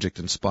the Project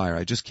Inspire.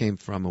 I just came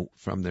from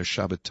their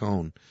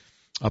Shabbaton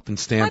up in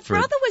Stanford.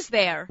 My brother was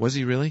there. Was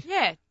he really?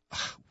 Yeah.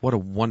 What a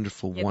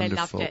wonderful. They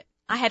loved it.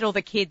 I had all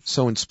the kids.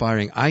 So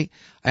inspiring. I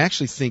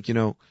actually think,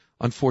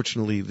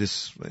 unfortunately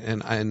this,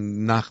 and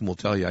Nachum will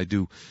tell you, I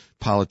do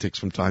politics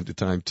from time to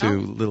time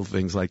too, little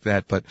things like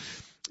that, but,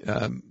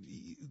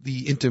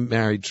 the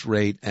intermarriage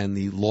rate and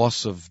the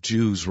loss of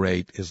Jews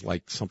rate is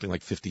like something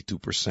like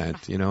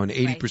 52%, and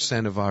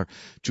 80% of our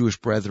Jewish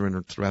brethren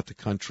are throughout the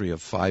country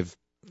of 5,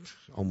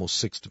 almost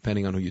 6,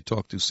 depending on who you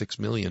talk to, 6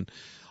 million,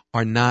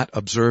 are not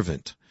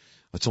observant.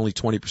 It's only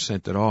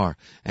 20% that are.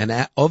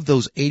 And of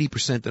those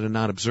 80% that are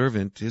not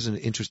observant, here's an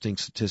interesting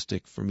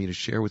statistic for me to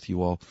share with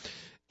you all.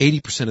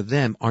 80% of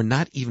them are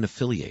not even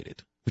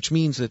affiliated, which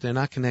means that they're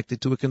not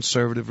connected to a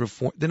conservative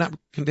reform. They're not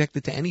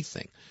connected to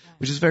anything,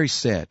 which is very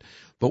sad.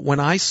 But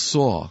when I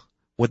saw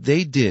what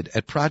they did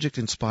at Project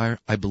Inspire,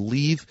 I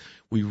believe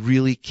we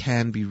really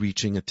can be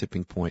reaching a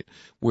tipping point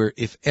where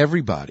if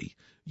everybody,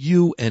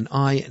 you and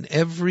I and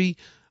every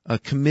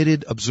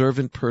committed,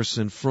 observant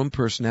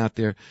person out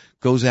there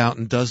goes out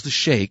and does the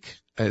shake,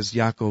 as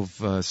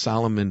Yaakov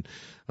Solomon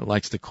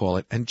likes to call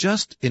it, and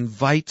just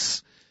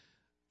invites,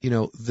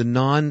 the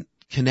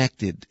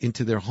non-connected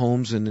into their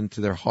homes and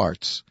into their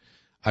hearts,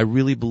 I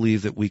really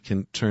believe that we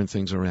can turn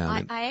things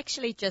around. I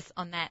actually just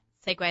on that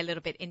segue a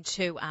little bit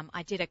into,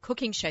 I did a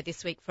cooking show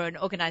this week for an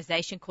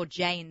organization called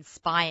J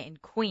Inspire in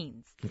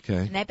Queens. Okay.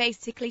 And they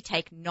basically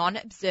take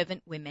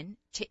non-observant women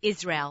to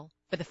Israel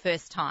for the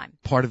first time.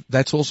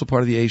 That's also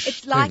part of the Aish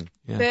It's like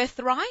thing.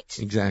 birthright.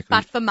 Exactly.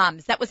 But for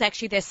mums. That was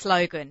actually their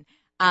slogan.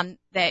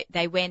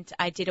 They went,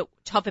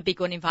 Tova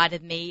Bigun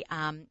invited me,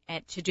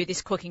 to do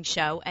this cooking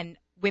show, and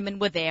women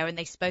were there and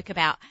they spoke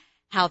about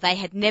how they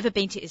had never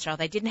been to Israel.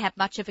 They didn't have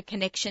much of a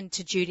connection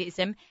to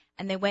Judaism,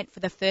 and they went for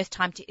the first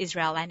time to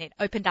Israel, and it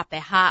opened up their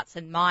hearts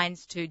and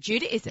minds to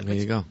Judaism. There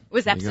you go. It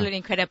was absolutely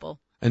incredible.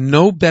 And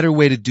no better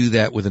way to do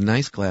that with a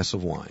nice glass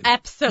of wine.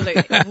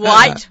 Absolutely.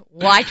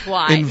 White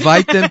wine.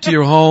 Invite them to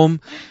your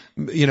home.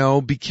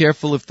 Be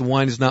careful if the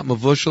wine is not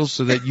mavushal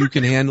so that you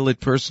can handle it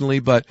personally,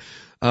 but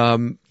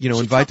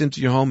invite them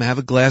to your home, have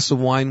a glass of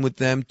wine with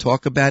them,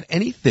 talk about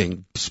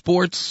anything,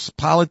 sports,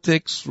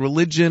 politics,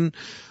 religion,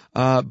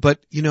 but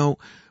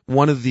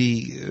one of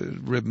the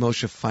Reb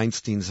Moshe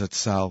Feinstein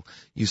Zatzal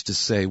used to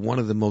say, one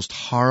of the most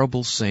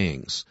horrible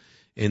sayings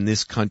in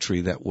this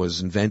country that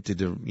was invented,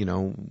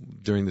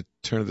 during the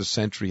turn of the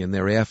century and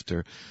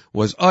thereafter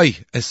was, "Oy,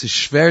 es ist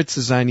schwer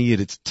zu sein a Yid."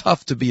 It's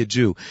tough to be a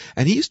Jew.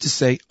 And he used to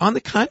say, on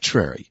the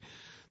contrary,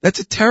 that's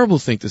a terrible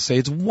thing to say.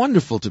 It's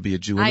wonderful to be a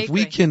Jew.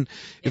 And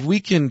if we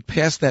can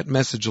pass that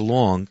message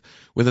along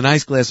with a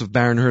nice glass of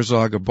Baron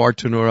Herzog or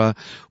Bartonura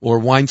or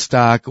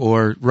Weinstock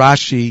or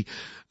Rashi,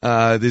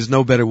 there's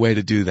no better way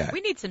to do that.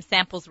 We need some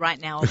samples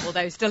right now of all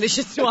those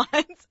delicious wines.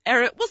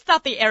 We'll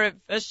start the Erev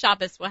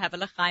Shabbos. We'll have a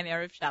L'chaim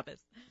Erev Shabbos.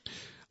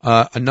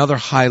 Another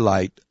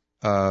highlight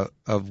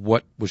of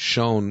what was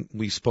shown,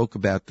 we spoke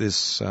about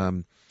this,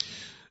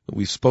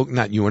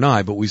 not you and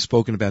I, but we've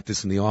spoken about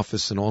this in the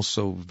office and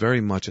also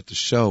very much at the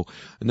show.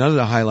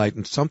 Another highlight,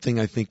 and something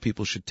I think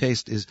people should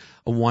taste, is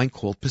a wine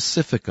called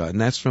Pacifica, and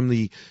that's from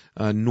the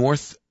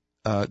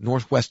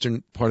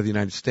northwestern part of the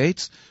United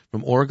States,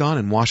 from Oregon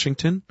and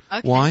Washington.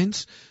 Okay.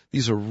 Wines.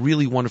 These are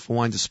really wonderful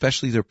wines,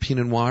 especially their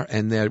Pinot Noir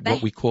and their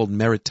what we call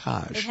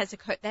Meritage.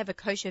 They have a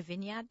kosher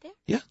vineyard there?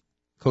 Yeah.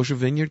 Kosher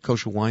vineyard,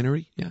 kosher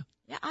winery. Yeah.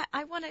 Yeah,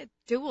 I want to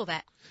do all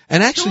that.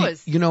 And actually,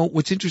 Tours. you know,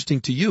 what's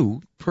interesting to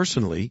you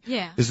personally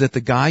Yeah. is that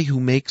the guy who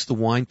makes the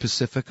wine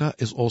Pacifica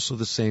is also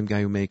the same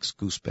guy who makes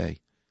Goose Bay.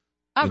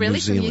 Oh, in really? New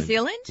From New Zealand.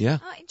 Zealand? Yeah.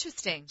 Oh,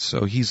 interesting.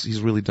 So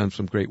he's really done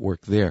some great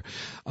work there.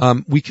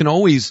 We can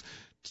always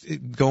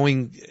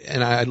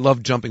and I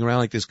love jumping around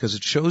like this because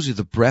it shows you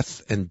the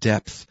breadth and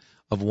depth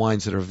of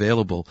wines that are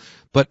available.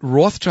 But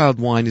Rothschild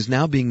wine is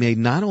now being made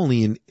not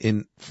only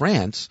in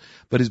France,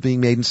 but is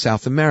being made in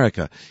South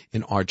America,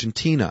 in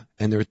Argentina.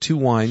 And there are two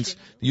wines.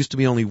 There used to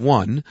be only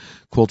one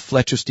called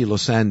Flechas de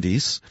los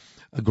Andes,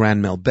 a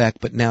Grand Malbec,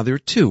 but now there are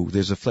two.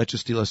 There's a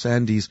Flechas de los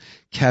Andes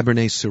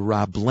Cabernet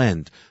Syrah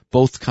blend,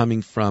 both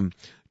coming from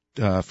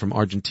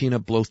Argentina,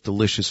 both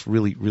delicious,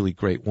 really, really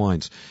great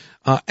wines.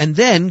 And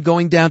then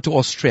going down to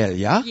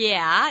Australia.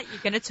 Yeah,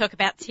 you're going to talk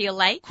about Teal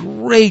Lake.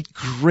 Great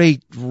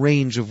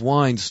range of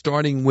wines,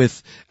 starting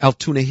with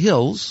Altoona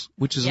Hills,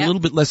 which is a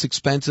little bit less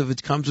expensive.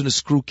 It comes in a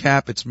screw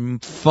cap. It's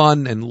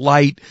fun and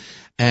light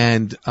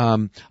and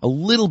a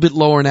little bit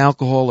lower in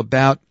alcohol,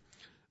 about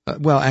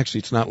well, actually,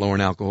 it's not lower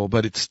in alcohol,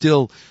 but it's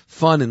still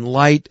fun and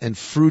light and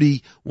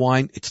fruity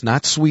wine. It's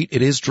not sweet.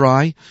 It is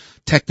dry,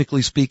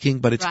 technically speaking,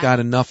 but it's got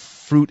enough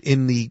fruit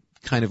in the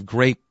kind of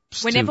grapes.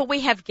 Whenever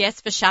we have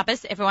guests for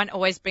Shabbos, everyone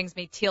always brings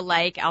me Teal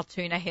Lake,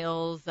 Altoona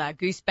Hills,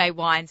 Goose Bay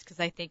wines because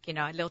they think, you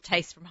know, a little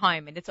taste from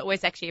home. And it's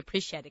always actually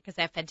appreciated because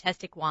they have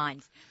fantastic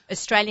wines.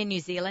 Australia and New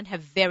Zealand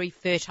have very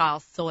fertile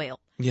soil.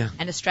 Yeah.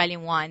 And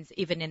Australian wines,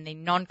 even in the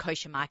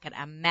non-kosher market,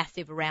 are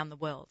massive around the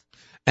world.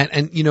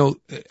 And you know,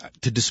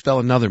 to dispel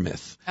another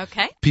myth.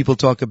 Okay. People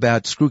talk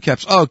about screw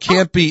caps. Oh,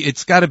 can't be.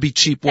 It's got to be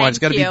cheap wine. It's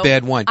got to be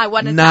bad wine. I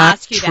wanted not to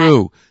ask you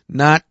true.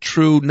 Not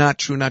true. Not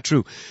true. Not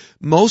true.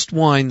 Most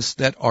wines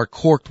that are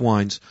corked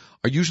wines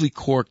are usually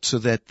corked so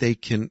that they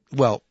can.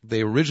 Well,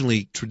 they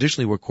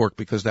traditionally were corked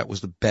because that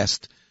was the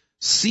best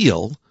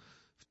seal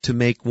to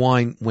make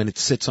wine when it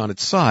sits on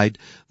its side.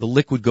 The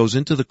liquid goes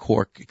into the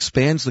cork,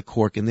 expands the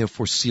cork, and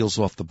therefore seals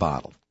off the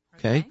bottle.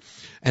 Okay?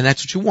 And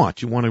that's what you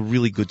want. You want a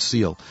really good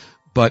seal.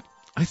 But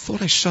I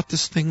thought I shut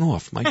this thing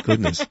off. My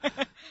goodness.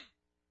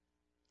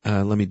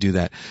 Let me do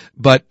that.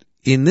 But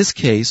in this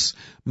case,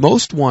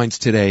 most wines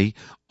today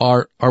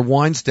are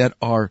wines that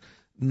are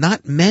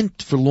not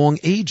meant for long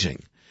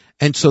aging.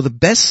 And so the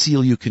best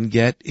seal you can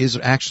get is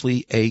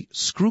actually a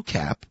screw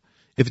cap.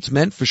 If it's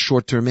meant for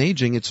short-term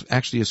aging, it's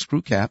actually a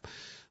screw cap.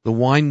 The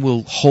wine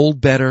will hold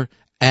better,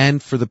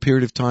 and for the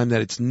period of time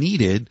that it's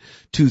needed,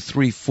 2,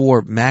 3,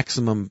 4,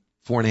 maximum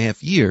 4.5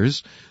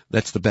 years,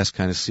 that's the best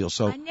kind of seal.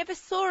 So I never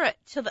saw it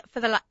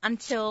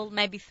until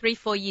maybe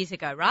 3-4 years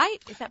ago, right?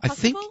 Is that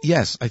possible?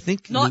 I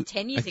think not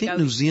 10 years ago. I think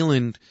New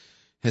Zealand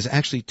has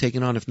actually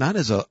taken on, if not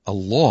as a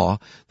law,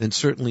 then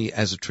certainly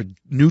as a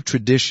new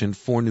tradition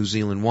for New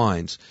Zealand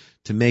wines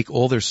to make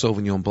all their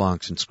Sauvignon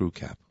Blancs in screw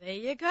cap. There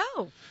you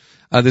go.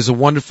 There's a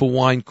wonderful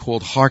wine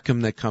called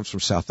Harcum that comes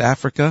from South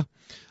Africa.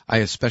 I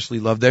especially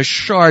love their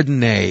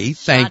Chardonnay.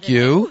 Thank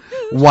you.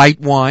 White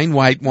wine,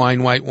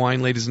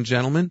 ladies and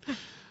gentlemen.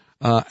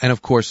 And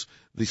of course,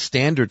 the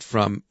standard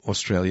from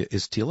Australia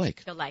is Teal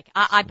Lake. Teal Lake.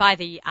 I buy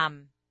the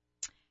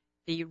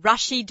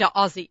Rushy de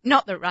Aussie,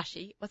 not the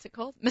Rushy. What's it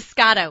called?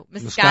 Moscato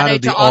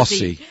de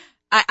Aussie.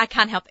 I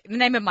can't help it. The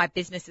name of my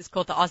business is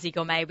called the Aussie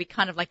Gourmet. We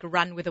kind of like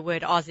run with the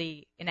word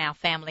Aussie in our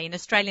family, and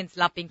Australians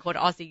love being called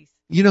Aussies.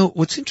 You know,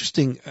 what's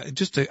interesting,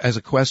 as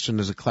a question,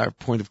 as a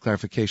point of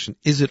clarification,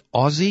 is it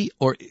Aussie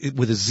or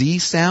with a Z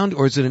sound,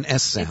 or is it an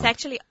S sound? It's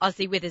actually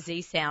Aussie with a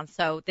Z sound.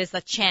 So there's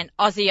a chant,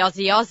 Aussie,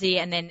 Aussie, Aussie,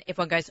 and then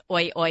everyone goes,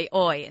 oi, oi,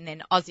 oi, and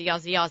then Aussie,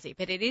 Aussie, Aussie.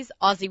 But it is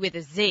Aussie with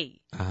a Z.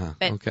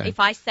 But okay. if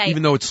I say...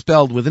 Even though it's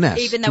spelled with an S.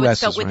 Even though it's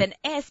spelled with an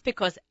S,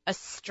 because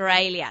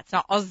Australia, it's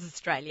not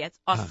Australia, it's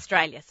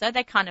Australia. So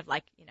they kind of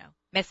like, you know,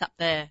 mess up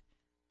the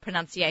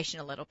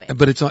pronunciation a little bit.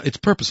 But it's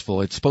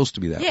purposeful. It's supposed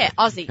to be that way. Yeah,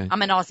 Aussie. Okay.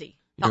 I'm an Aussie.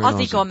 The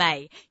Aussie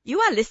Gourmet.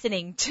 You are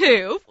listening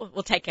to,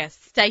 we'll take a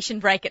station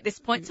break at this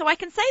point so I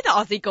can say the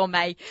Aussie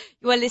Gourmet.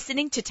 You are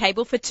listening to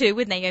Table for Two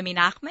with Naomi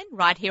Nachman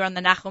right here on the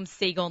Nachum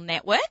Segal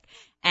Network.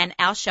 And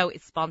our show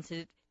is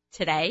sponsored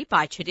today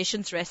by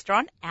Traditions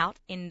Restaurant out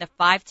in the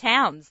Five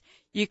Towns.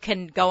 You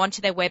can go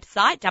onto their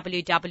website,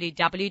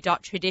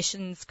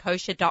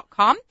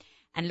 www.traditionskosher.com,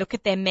 and look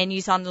at their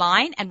menus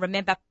online. And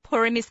remember,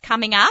 Purim is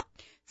coming up.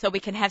 So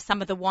we can have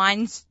some of the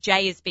wines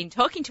Jay has been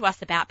talking to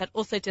us about, but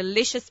also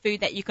delicious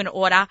food that you can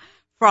order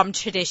from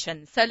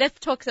Tradition. So let's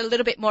talk a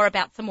little bit more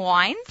about some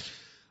wines.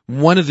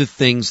 One of the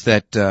things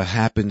that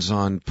happens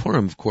on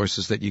Purim, of course,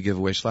 is that you give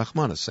away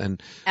shlachmanas.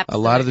 And a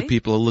lot of the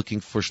people are looking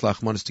for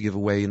shlachmanas to give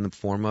away in the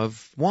form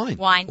of wine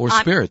or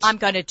spirits. I'm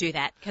going to do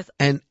that.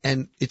 And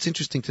it's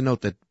interesting to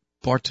note that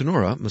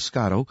Bartonura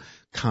Moscato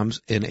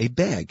comes in a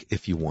bag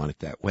if you want it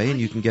that way, and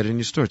you can get it in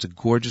your store. It's a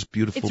gorgeous,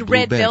 beautiful blue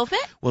bag. It's red velvet?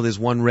 Well, there's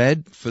one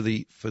red for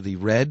the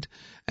red,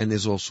 and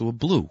there's also a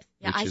blue,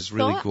 which is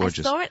really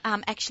gorgeous. I saw it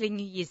actually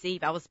New Year's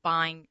Eve. I was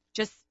buying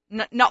just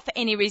not for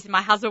any reason.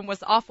 My husband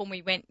was off when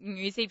we went New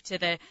Year's Eve to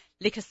the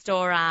liquor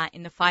store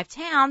in the Five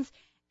Towns,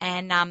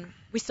 and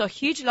we saw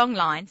huge long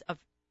lines of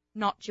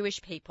not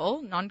Jewish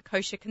people,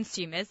 non-kosher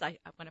consumers. I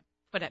want to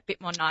put it a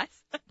bit more nice,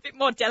 a bit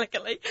more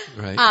delicately.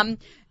 Right.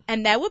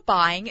 And they were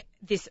buying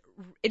this,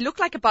 it looked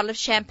like a bottle of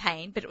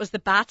champagne, but it was the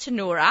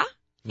Bartonura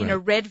in a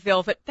red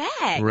velvet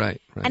bag. Right.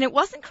 And it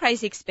wasn't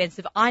crazy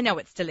expensive. I know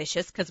it's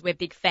delicious because we're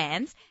big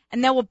fans.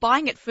 And they were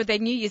buying it for their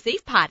New Year's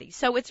Eve party.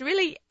 So it's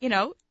really,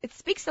 it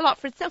speaks a lot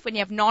for itself when you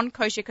have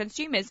non-kosher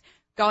consumers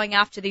going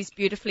after these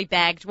beautifully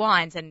bagged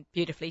wines and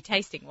beautifully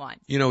tasting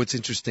wines. It's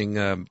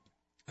interesting.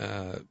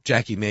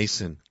 Jackie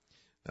Mason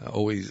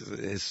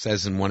always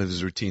says in one of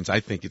his routines, I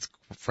think it's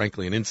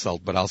frankly an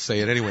insult, but I'll say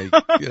it anyway.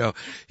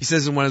 He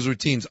says in one of his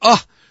routines,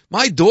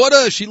 my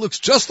daughter, she looks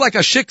just like a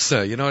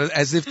shiksa,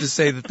 as if to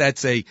say that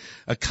that's a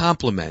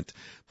compliment.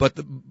 But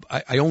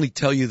I only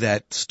tell you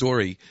that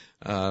story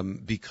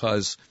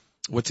because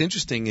what's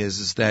interesting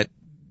is that,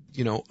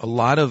 a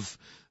lot of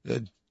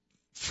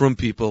from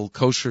people,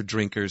 kosher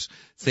drinkers,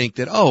 think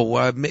that,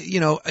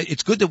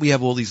 it's good that we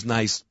have all these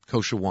nice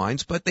kosher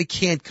wines, but they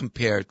can't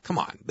compare. Come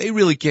on, they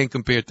really can't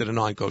compare it to the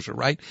non-kosher,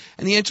 right?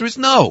 And the answer is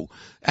no.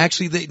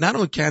 Actually, they not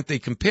only can't they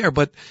compare,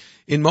 but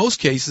in most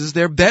cases,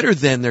 they're better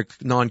than their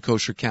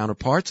non-kosher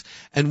counterparts.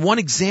 And one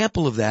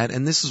example of that,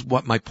 and this is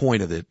what my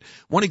point of it,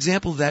 one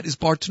example of that is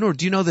Bartonura.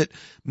 Do you know that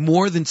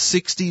more than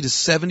 60 to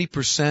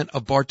 70%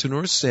 of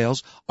Bartonura's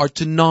sales are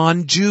to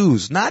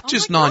non-Jews, not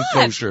just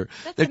non-kosher.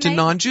 They're amazing. To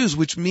non-Jews,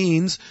 which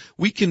means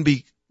we can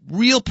be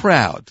real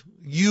proud,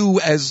 you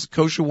as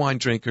kosher wine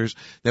drinkers,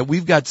 that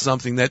we've got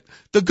something that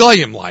the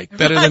Goyim like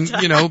better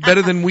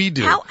than we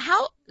do.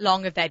 How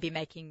long have they been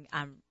making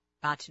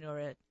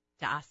Bartonura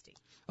d'Asti?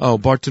 Oh,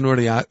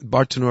 Bartonura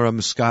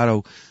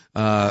Moscato.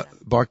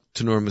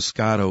 Bartonura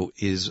Moscato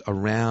is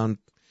around,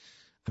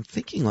 I'm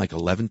thinking like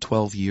 11,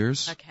 12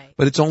 years. Okay.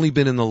 But it's only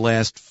been in the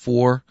last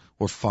 4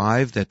 or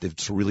 5 that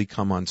it's really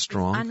come on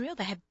strong. It's unreal.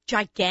 They have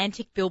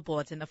gigantic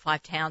billboards in the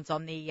 5 towns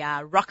on the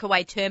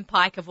Rockaway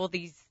Turnpike of all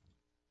these,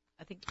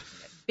 I think,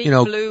 big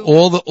blue.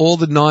 all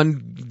the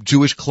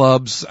non-Jewish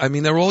clubs. I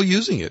mean, they're all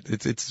using it.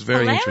 It's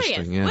very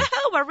interesting. Yeah. Well,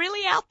 we're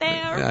really out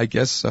there. Yeah, I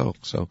guess so.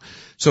 So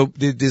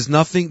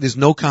there's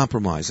no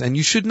compromise, and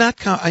you should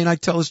not. And I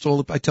tell this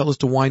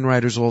to wine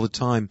writers all the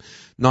time,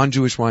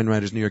 non-Jewish wine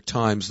writers, New York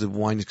Times, the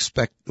Wine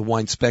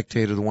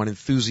Spectator, the Wine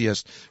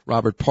Enthusiast,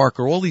 Robert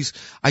Parker, all these.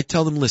 I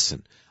tell them,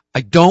 listen,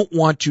 I don't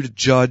want you to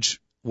judge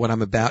what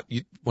I'm about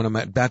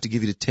to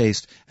give you to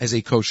taste as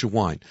a kosher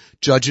wine.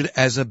 Judge it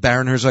as a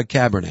Baron Herzog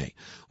Cabernet,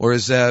 or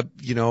as a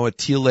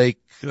Teal Lake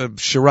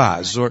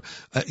Shiraz, or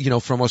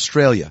from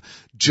Australia.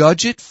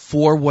 Judge it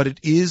for what it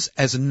is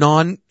as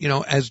a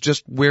as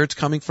just where it's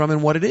coming from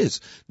and what it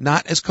is,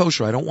 not as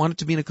kosher. I don't want it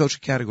to be in a kosher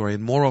category,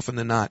 and more often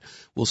than not,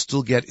 we'll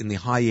still get in the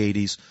high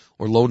 80s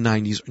or low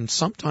 90s, and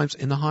sometimes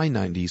in the high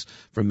 90s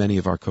for many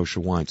of our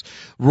kosher wines.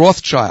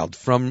 Rothschild,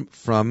 from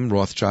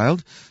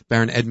Rothschild,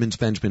 Baron Edmunds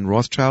Benjamin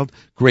Rothschild,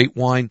 great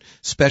wine,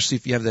 especially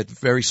if you have that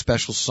very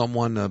special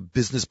someone, a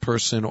business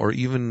person, or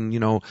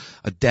even,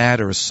 a dad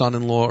or a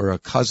son-in-law or a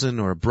cousin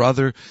or a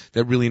brother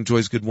that really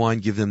enjoys good wine,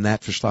 give them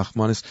that for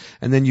Shlachmanis.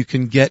 And then you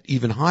can get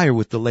even higher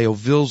with the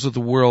Léovilles of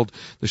the world,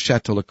 the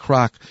Chateau Le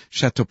Crac,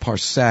 Chateau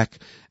Parsac,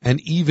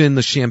 and even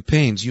the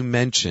champagnes you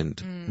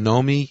mentioned.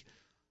 Nomi,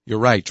 you're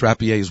right,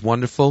 Drapier is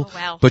wonderful. Oh,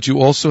 wow. But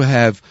you also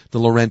have the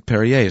Laurent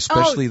Perrier,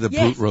 especially the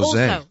Brut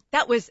Rosé. Also,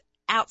 that was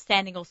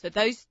outstanding also.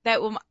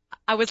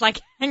 I was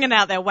like hanging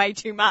out there way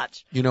too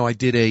much. I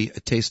did a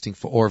tasting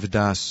for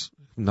Orvidas,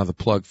 another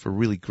plug for a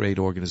really great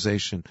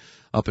organization,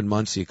 up in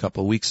Muncie a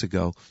couple of weeks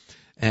ago.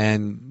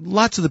 And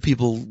lots of the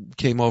people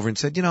came over and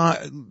said,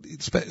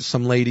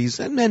 some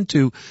ladies and men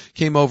too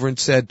came over and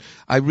said,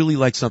 I really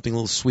like something a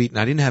little sweet, and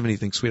I didn't have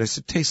anything sweet. I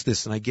said, taste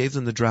this. And I gave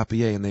them the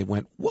Drapier, and they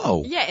went,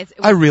 whoa,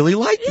 I really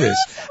like this.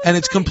 And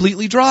it's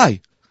completely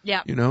dry.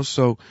 Yeah.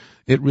 So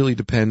it really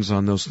depends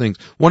on those things.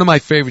 One of my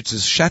favorites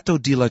is Chateau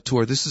de la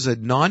Tour. This is a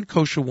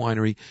non-kosher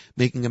winery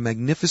making a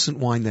magnificent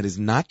wine that is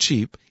not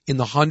cheap, in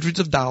the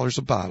hundreds of dollars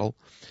a bottle.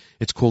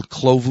 It's called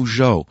Clos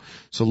Vougeot.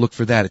 So look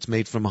for that. It's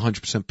made from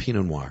 100%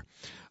 Pinot Noir.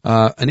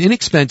 An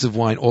inexpensive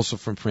wine also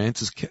from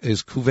France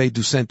is Cuvée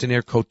du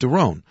Centenaire Côte de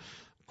Rhône.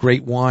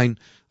 Great wine,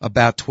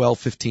 about $12,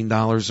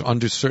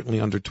 $15, certainly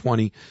under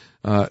 20.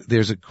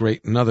 There's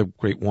another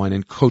great wine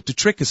in Côte de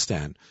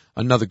Tristan,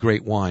 another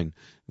great wine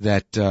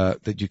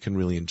that you can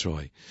really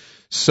enjoy.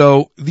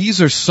 So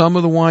these are some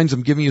of the wines.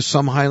 I'm giving you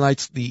some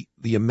highlights.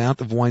 The amount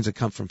of wines that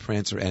come from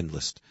France are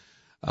endless.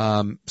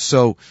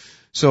 So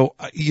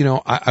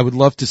I would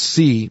love to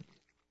see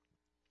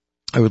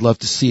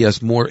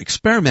us more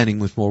experimenting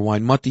with more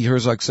wine. Matti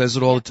Herzog says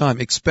it all the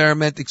time.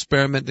 Experiment.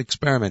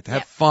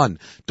 Have fun.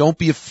 Don't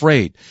be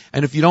afraid.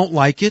 And if you don't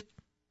like it,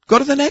 go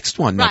to the next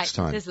one next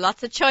time. There's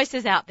lots of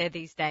choices out there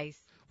these days.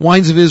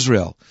 Wines of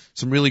Israel.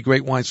 Some really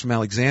great wines from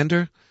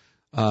Alexander.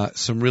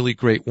 Some really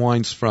great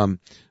wines from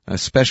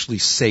especially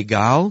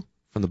Segal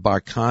from the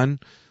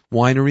Barkan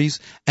wineries.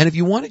 And if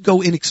you want to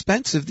go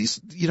inexpensive,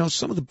 these,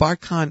 some of the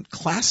Barkan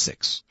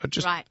classics are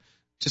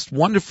just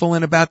wonderful,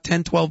 and about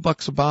 $10,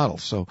 $12 a bottle.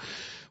 So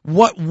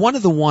one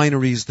of the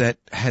wineries that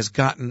has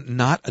gotten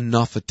not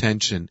enough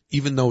attention,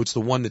 even though it's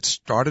the one that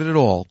started it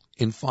all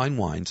in fine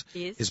wines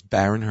Is? is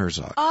Baron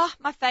Herzog. Oh,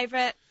 my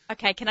favorite.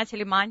 Okay, can I tell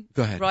you mine?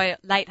 Go ahead.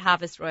 Late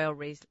Harvest Royal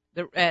Riesling.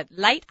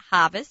 Late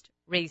Harvest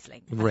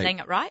Riesling. Am I saying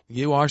it right?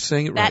 You are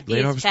saying it right. That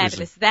is fabulous.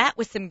 Riesling. That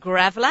with some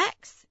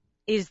Gravlax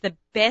is the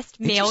best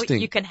meal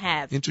Interesting. you can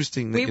have.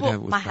 Interesting.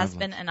 That My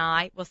husband and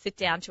I will sit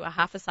down to a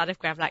half a side of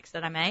Gravlax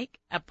that I make,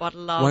 a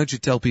bottle of. Why don't you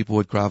tell people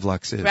what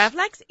Gravlax is?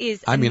 Gravlax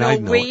is I know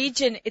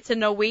it's a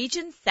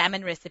Norwegian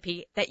salmon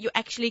recipe that you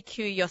actually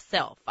cure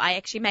yourself. I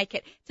actually make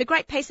it. It's a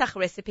great Pesach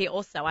recipe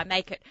also. I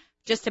make it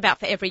just about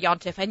for every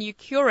Yontif, and you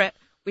cure it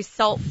with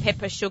salt,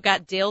 pepper, sugar,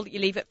 dill. You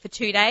leave it for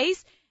 2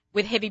 days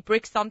with heavy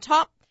bricks on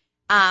top.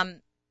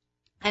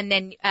 And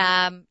then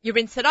you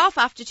rinse it off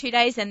after 2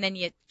 days, and then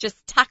you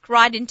just tuck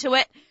right into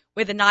it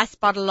with a nice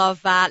bottle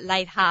of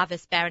Late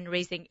Harvest Baron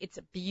Riesling. It's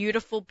a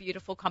beautiful,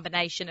 beautiful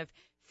combination of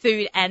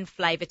food and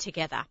flavor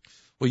together.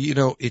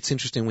 Well, it's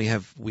interesting. We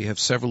have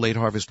several Late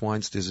Harvest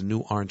wines. There's a new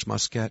Orange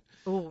Muscat,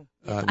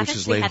 which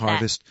is Late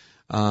Harvest.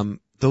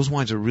 Those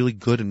wines are really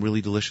good and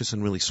really delicious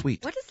and really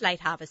sweet. What does Late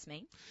Harvest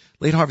mean?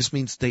 Late Harvest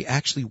means they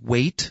actually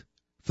wait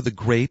for the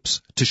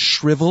grapes to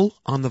shrivel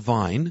on the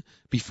vine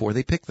before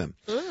they pick them.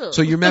 Ooh.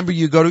 So you remember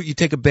you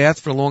take a bath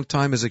for a long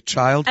time as a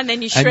child, and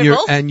then you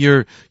shrivel, and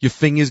your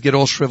fingers get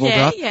all shriveled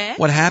up. Yeah.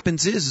 What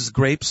happens is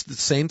grapes. The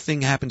same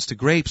thing happens to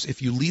grapes.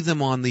 If you leave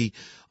them on the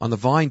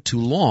vine too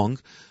long,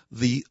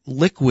 the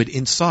liquid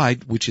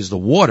inside, which is the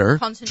water,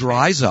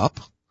 dries up,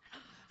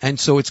 and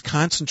so it's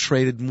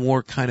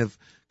more kind of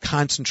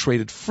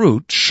concentrated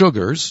fruit,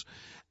 sugars,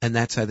 and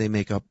that's how they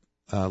make up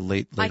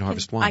late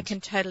harvest wines. I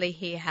can totally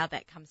hear how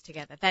that comes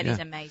together. That is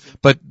amazing.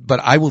 But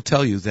I will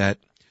tell you that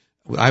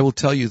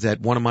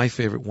one of my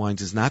favorite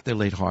wines is not their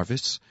late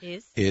harvests.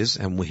 Is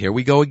and here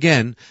we go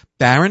again.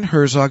 Baron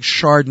Herzog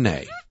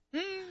Chardonnay.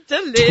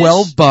 Delicious.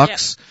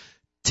 $12. Yep.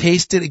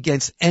 Taste it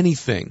against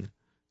anything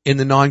in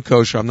the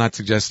non-kosher. I'm not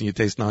suggesting you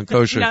taste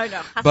non-kosher. No.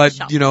 But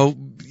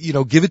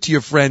give it to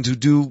your friends who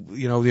do,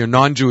 your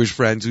non-Jewish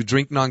friends who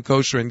drink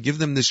non-kosher, and give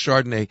them this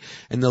Chardonnay,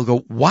 and they'll go,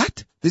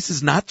 "What? This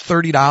is not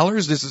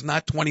 $30. This is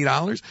not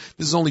 $20.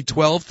 This is only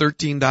 $12,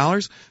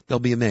 $13." They'll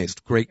be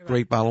amazed.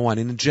 Great bottle of wine.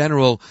 And in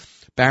general,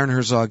 Baron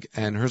Herzog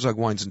and Herzog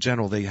wines in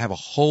general, they have a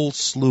whole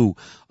slew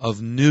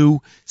of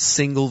new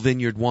single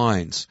vineyard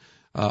wines.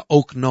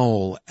 Oak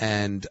Knoll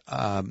and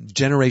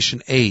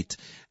Generation 8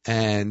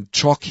 and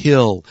Chalk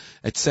Hill,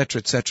 et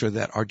cetera,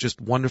 that are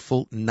just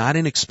wonderful, not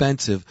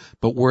inexpensive,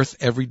 but worth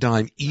every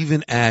dime,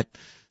 even at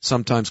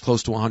sometimes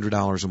close to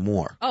 $100 or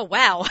more. Oh,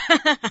 wow.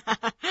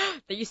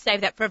 You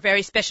saved that for a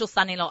very special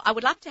son-in-law. I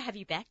would love to have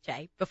you back,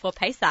 Jay, before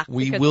Pesach.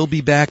 We will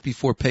be back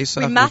before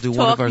Pesach. We must we'll do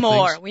talk one of our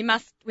more.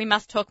 Things. We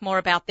must talk more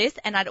about this,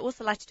 and I'd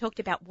also like to talk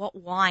about what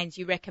wines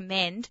you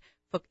recommend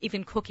for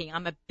even cooking.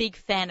 I'm a big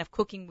fan of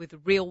cooking with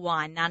real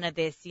wine, none of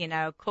this,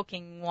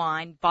 cooking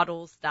wine,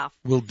 bottle stuff.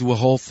 We'll do a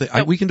whole thing.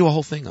 We can do a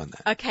whole thing on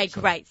that. Okay,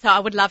 great. So I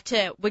would love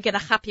to, we're going to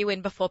hop you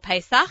in before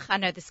Pesach. I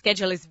know the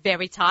schedule is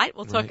very tight.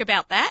 We'll talk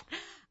about that.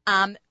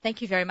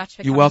 Thank you very much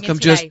for coming in today. You're welcome.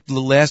 Just the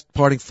last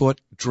parting thought,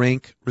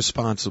 drink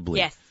responsibly.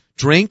 Yes.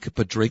 Drink,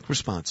 but drink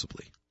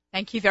responsibly.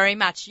 Thank you very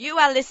much. You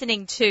are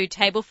listening to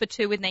Table for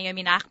Two with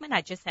Naomi Nachman.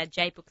 I just had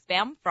Jay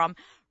Buchsbaum from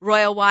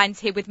Royal Wines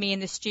here with me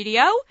in the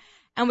studio.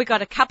 And we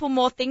got a couple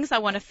more things I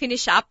want to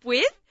finish up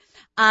with.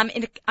 I'm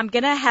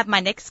going to have my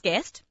next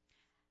guest,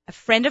 a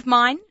friend of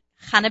mine,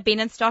 Hannah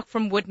Bienenstock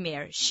from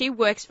Woodmere. She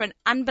works for an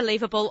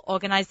unbelievable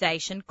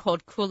organization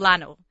called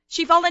Kulanu.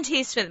 She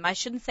volunteers for them. I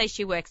shouldn't say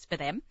she works for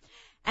them.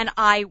 And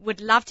I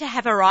would love to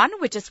have her on.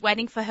 We're just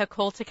waiting for her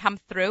call to come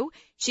through.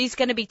 She's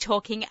going to be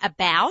talking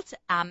about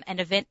an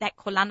event that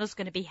Kulanu's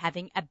going to be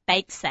having, a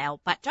bake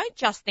sale. But don't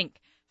just think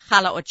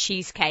challah or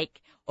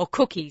cheesecake or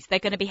cookies. They're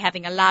going to be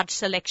having a large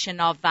selection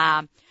of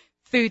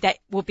food that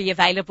will be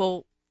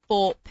available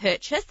for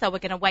purchase. So we're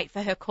going to wait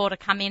for her call to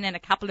come in a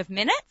couple of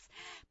minutes.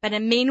 But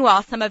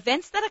meanwhile, some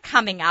events that are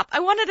coming up. I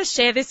wanted to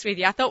share this with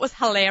you. I thought it was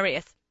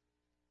hilarious.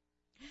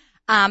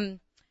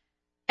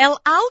 El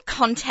Al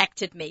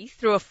contacted me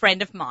through a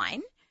friend of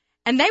mine,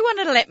 and they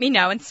wanted to let me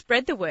know and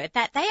spread the word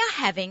that they are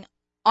having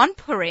on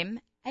Purim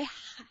a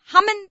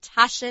Haman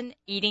Tashen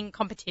eating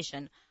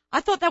competition.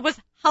 I thought that was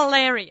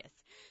hilarious.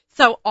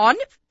 So on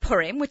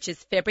Purim, which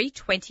is February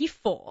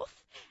 24th,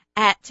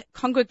 at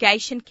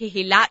Congregation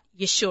Kehilat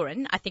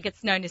Yeshurun, I think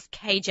it's known as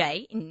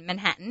KJ in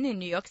Manhattan in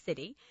New York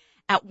City,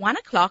 at 1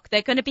 o'clock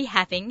they're going to be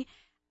having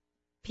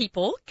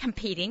people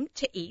competing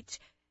to eat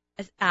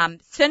a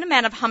certain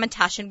amount of Haman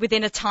Tashen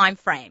within a time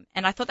frame.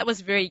 And I thought that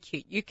was very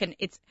cute.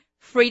 It's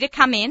free to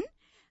come in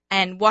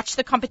and watch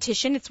the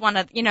competition. It's one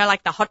of,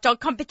 like the hot dog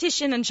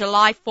competition on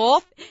July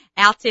 4th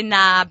out in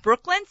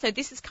Brooklyn. So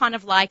this is kind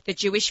of like the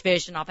Jewish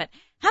version of it.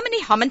 How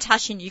many Haman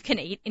Tashen you can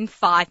eat in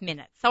 5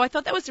 minutes. So I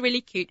thought that was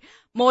really cute.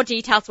 More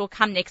details will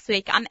come next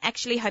week. I'm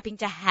actually hoping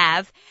to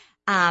have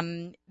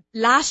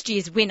last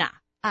year's winner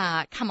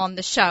come on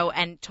the show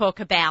and talk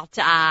about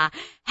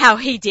how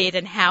he did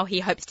and how he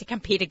hopes to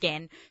compete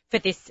again for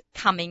this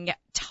coming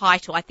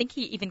title. I think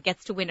he even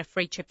gets to win a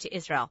free trip to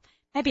Israel.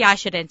 Maybe I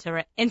should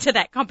enter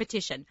that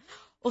competition.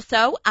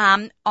 Also,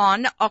 on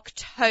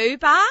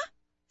October,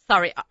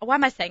 why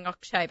am I saying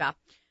October?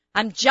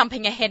 I'm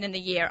jumping ahead in the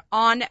year.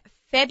 On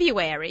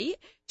February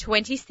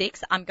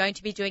 26th, I'm going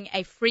to be doing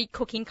a free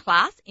cooking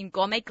class in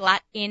Gourmet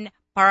Glatt in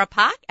Borough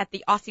Park at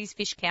the Aussies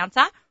Fish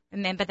Counter.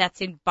 Remember,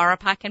 that's in Borough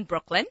Park and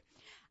Brooklyn.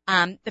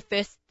 The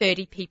first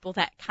 30 people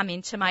that come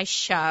into my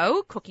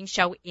show, cooking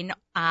show in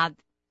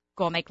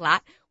Gourmet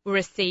Glatt, will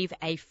receive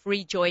a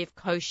free Joy of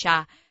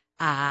Kosher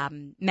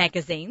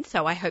magazine.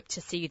 So I hope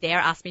to see you there.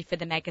 Ask me for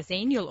the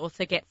magazine. You'll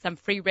also get some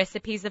free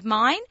recipes of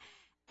mine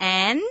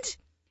and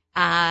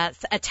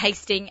a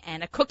tasting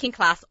and a cooking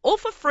class, all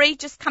for free.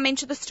 Just come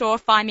into the store,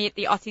 find me at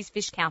the Aussies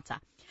Fish Counter.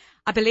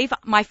 I believe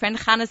my friend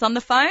Hannah's on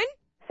the phone.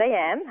 Yes,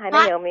 I am.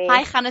 Hi, Naomi.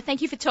 Hi, Hannah.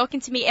 Thank you for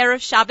talking to me,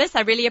 Erev Shabbos.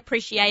 I really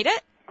appreciate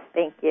it.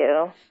 Thank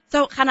you.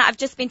 So, Hannah, I've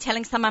just been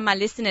telling some of my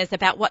listeners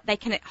about what they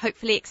can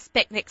hopefully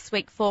expect next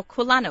week for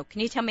Kulanu.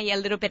 Can you tell me a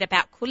little bit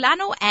about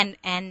Kulanu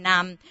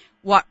and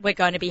what we're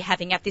going to be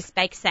having at this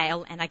bake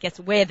sale, and I guess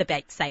where the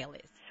bake sale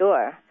is?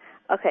 Sure.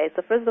 Okay,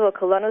 so first of all,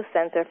 Kulanu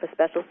Center for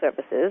Special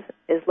Services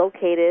is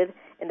located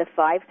in the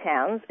 5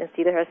 towns in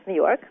Cedarhurst, New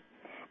York,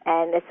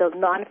 and it's a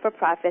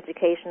non-for-profit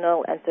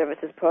educational and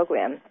services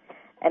program.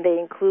 And they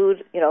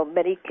include,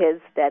 many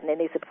kids and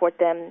they support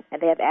them,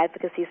 and they have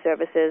advocacy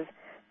services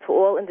to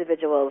all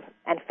individuals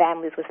and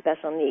families with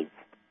special needs.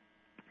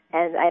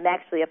 And I'm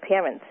actually a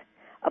parent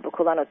of a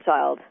Kulanu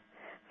child.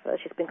 So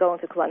she's been going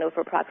to Kulanu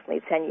for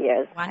approximately 10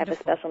 years. Wonderful. I have a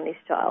special needs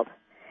child.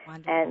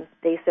 Wonderful. And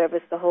they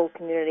service the whole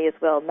community as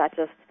well, not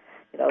just,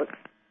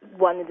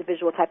 one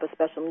individual type of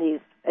special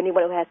needs.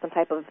 Anyone who has some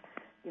type of,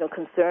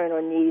 concern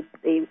or need,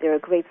 they're a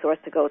great source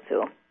to go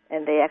to.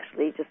 And they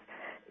actually just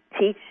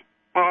teach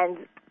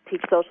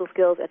social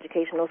skills,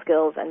 educational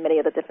skills, and many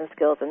other different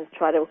skills, and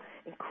try to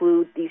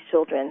include these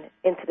children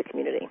into the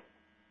community.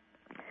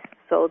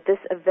 So this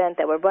event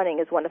that we're running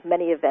is one of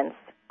many events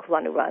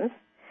Kulanu runs,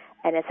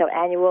 and it's our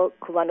annual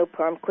Kulanu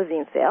Purim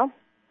Cuisine Sale.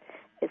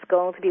 It's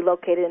going to be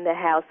located in the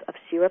house of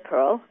Shira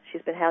Pearl.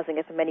 She's been housing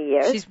it for many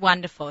years. She's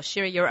wonderful.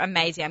 Shira, you're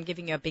amazing. I'm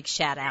giving you a big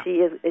shout out.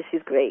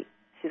 She's great.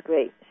 She's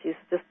great. She's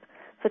just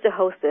such a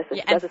hostess.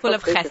 Yeah, and full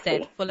of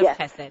chesed. Yes.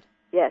 Chesed.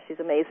 Yeah, she's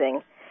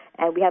amazing.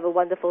 And we have a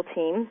wonderful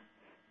team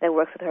that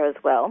works with her as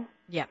well.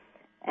 Yeah.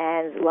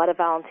 And a lot of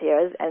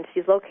volunteers. And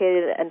she's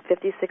located on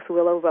 56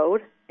 Willow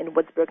Road in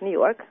Woodsburg, New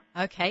York.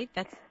 Okay,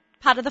 that's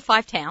part of the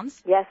 5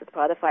 towns. Yes, it's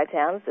part of the 5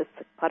 towns. It's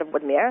part of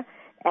Woodmere.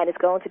 And it's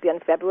going to be on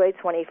February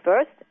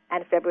 21st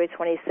and February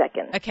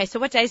 22nd. Okay, so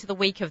what days of the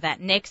week of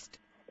that? Next?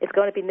 It's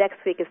going to be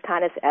next week is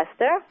Tanis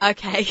Esther.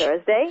 Okay.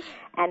 Thursday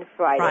and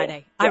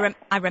Friday. Yes.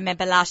 I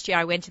remember last year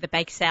I went to the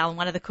bake sale and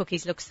one of the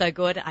cookies looked so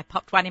good. I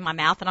popped one in my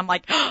mouth and I'm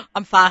like,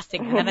 I'm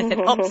fasting. And then I said,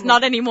 oops,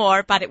 not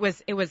anymore. But it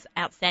was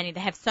outstanding.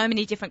 They have so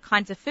many different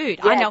kinds of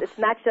food. Yes, I know. It's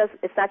not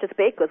just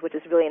baked goods, which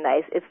is really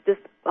nice. It's just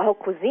a whole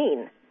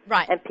cuisine.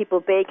 Right. And people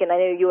bake, and I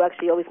know you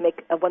actually always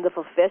make a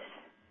wonderful fish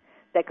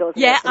that goes.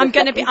 Yeah, I'm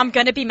going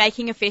to be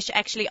making a fish.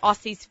 Actually,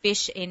 Aussie's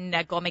Fish in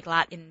Gourmet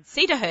Glatt in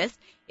Cedarhurst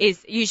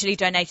usually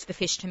donates the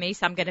fish to me,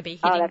 so I'm going to be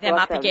hitting them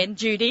up again.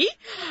 Judy,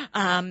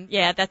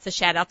 that's a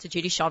shout out to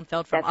Judy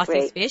Schoenfeld from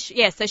Aussie's Fish.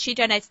 Yeah, so she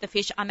donates the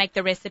fish. I make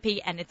the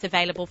recipe, and it's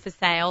available for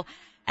sale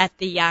at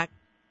the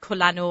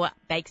Kulanu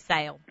bake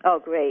sale. Oh,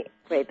 great.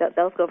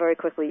 They'll go very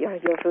quickly. Your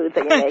food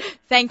that you make.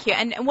 Thank you.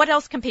 And what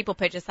else can people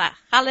purchase?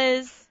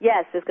 Challahs?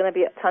 Yes, there's going to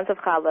be tons of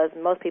challahs.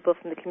 Most people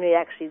from the community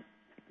actually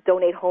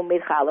donate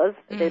homemade challahs.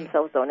 They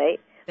themselves donate.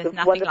 There's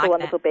There's nothing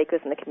wonderful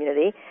bakers in the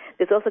community.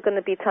 There's also going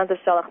to be tons of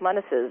shalach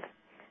manisses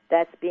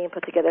that's being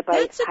put together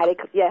by Heidi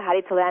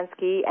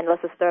Talansky and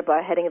Lissa Sturba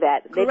are heading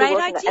that. Great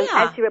idea.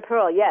 And Shira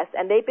Pearl, yes.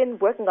 And they've been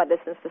working on this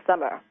since the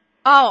summer.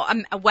 Oh,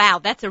 wow,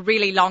 that's a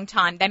really long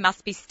time. They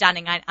must be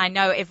stunning. I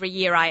know every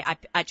year I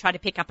try to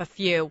pick up a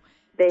few.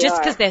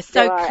 Just because they're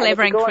so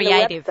clever and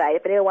creative.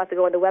 If anyone wants to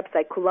go on the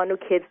website,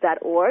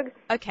 kulanukids.org,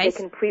 okay. They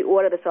can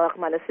pre-order the shalach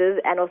manisses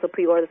and also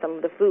pre-order some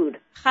of the food.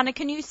 Hannah,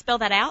 can you spell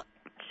that out?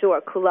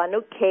 Sure.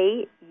 Kulanu,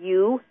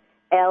 Kulanu,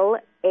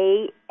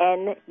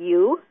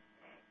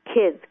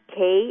 kids,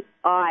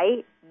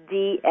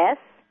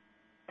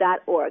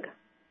 KIDS.org.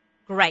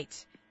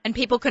 Great. And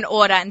people can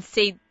order and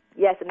see.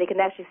 Yes, and they can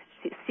actually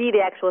see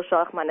the actual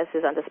shalach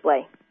manisses on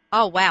display.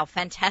 Oh, wow,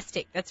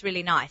 fantastic. That's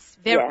really nice.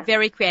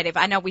 Very creative.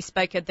 I know we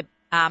spoke at the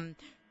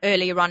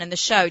earlier on in the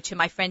show to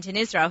my friend in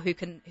Israel who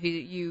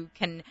you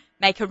can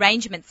make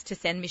arrangements to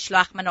send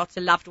mishloach manot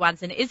to loved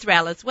ones in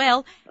Israel as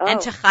well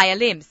and to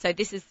chayalim. So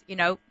this is,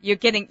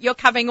 you're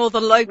covering all the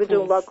locals. We're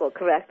doing local,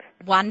 correct.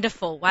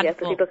 Wonderful. Yes,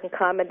 so people can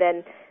come and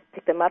then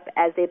pick them up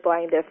as they're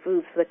buying their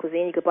foods for the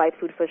cuisine. You could buy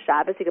food for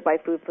Shabbos. You could buy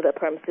food for the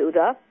Purim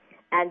Seudah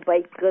and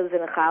baked goods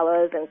and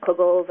challahs and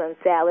kugels and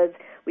salads.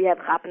 We have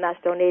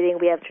Chapanash donating.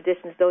 We have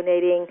Traditions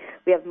donating.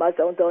 We have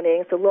Mazon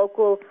donating. So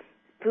local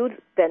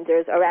food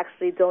vendors are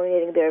actually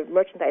donating their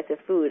merchandise, their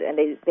food, and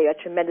they are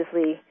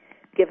tremendously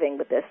giving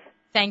with this.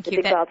 Thank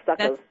you.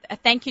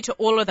 Thank you to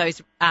all of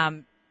those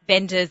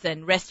vendors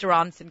and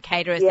restaurants and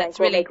caterers. Yeah, That's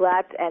and really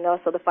Gourmet Glatt, and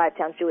also the Five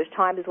Towns Jewish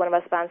Times is one of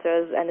our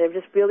sponsors, and they're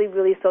just really,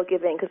 really so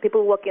giving, because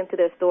people walk into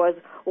their stores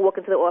or walk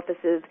into their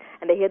offices,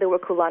 and they hear the word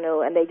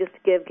Kulanu, and they just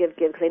give,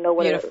 because they know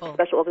what Beautiful. a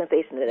special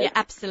organization it is. Yeah,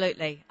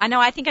 absolutely. I know.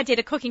 I think I did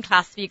a cooking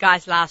class for you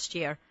guys last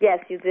year. Yes,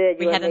 you did.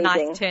 We had amazing.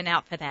 a nice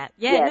turnout for that.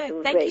 Yeah, Yes, it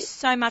was thank you great.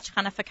 so much,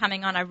 Hannah, for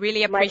coming on. I really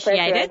My appreciate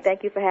pleasure, it. and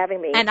thank you for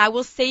having me. And I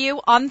will see you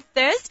on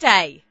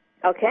Thursday.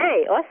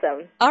 Okay,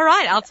 awesome. All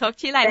right, I'll talk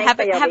to you later.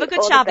 Thanks, Have a good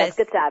All the Shabbos. best.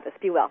 Good Shabbos.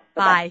 Be well.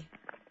 Bye.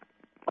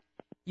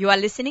 You are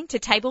listening to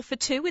Table for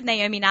Two with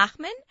Naomi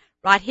Nachman,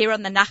 right here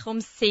on the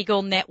Nachum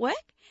Siegel Network.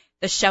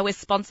 The show is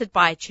sponsored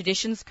by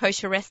Traditions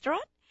Kosher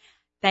Restaurant.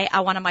 They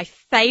are one of my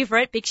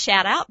favorite. Big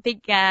shout out.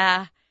 Big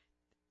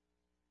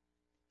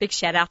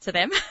shout out to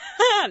them.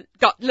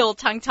 Got a little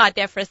tongue tied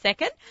there for a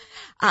second.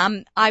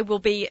 I will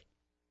be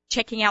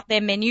checking out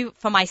their menu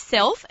for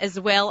myself, as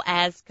well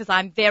as, because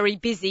I'm very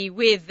busy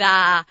with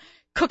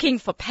cooking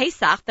for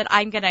Pesach, that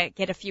I'm going to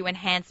get a few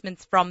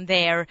enhancements from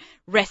their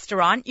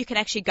restaurant. You can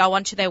actually go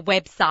onto their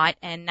website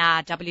and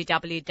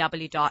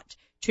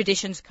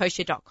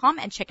www.traditionskosher.com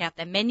and check out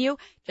their menu.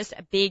 Just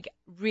a big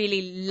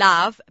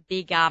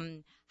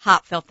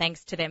heartfelt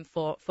thanks to them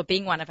for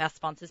being one of our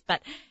sponsors.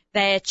 But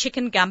their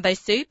chicken gumbo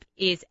soup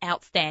is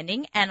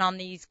outstanding, and on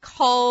these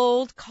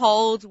cold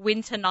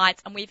winter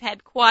nights, and we've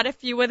had quite a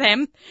few of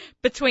them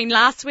between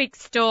last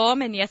week's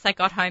storm, and yes, I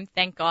got home,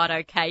 thank God,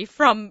 okay,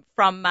 from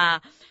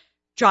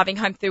driving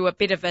home through a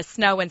bit of a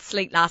snow and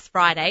sleet last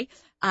Friday.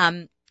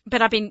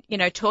 But I've been,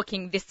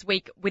 talking this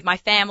week with my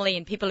family,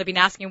 and people have been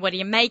asking, what are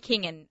you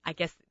making? And I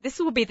guess this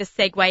will be the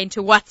segue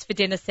into what's for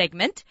dinner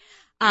segment.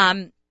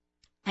 And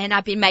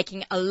I've been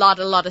making a lot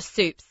of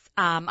soups.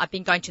 I've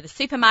been going to the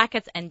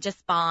supermarkets and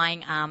just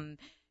buying,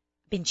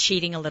 been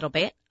cheating a little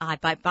bit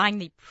by buying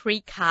the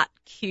pre-cut,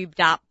 cubed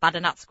up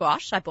butternut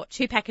squash. I bought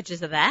 2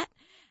 packages of that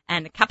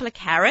and a couple of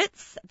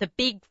carrots, the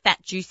big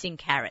fat juicing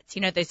carrots,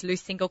 those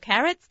loose single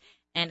carrots,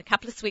 and a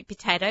couple of sweet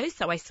potatoes.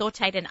 So I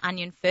sauteed an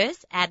onion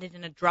first, added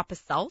in a drop of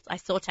salt. I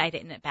sauteed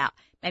it in about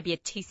maybe a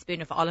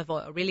teaspoon of olive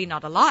oil, really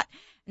not a lot.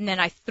 And then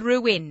I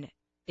threw in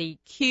the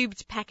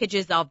cubed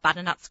packages of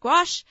butternut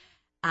squash,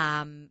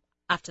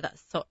 after the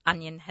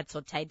onion had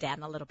sauteed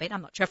down a little bit.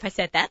 I'm not sure if I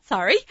said that,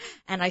 sorry.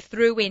 And I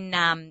threw in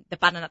the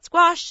butternut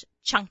squash,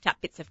 chunked up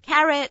bits of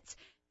carrots,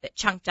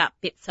 chunked up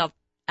bits of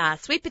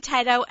sweet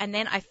potato, and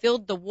then I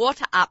filled the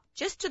water up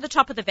just to the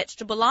top of the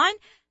vegetable line,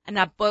 and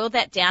I boiled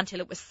that down till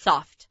it was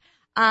soft.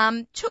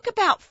 Took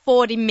about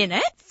 40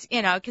 minutes,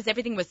 because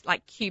everything was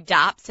like cubed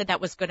up, so that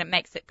was good. It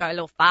makes it go a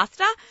little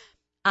faster.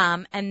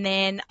 And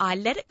then I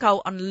let it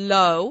go on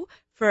low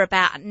for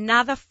about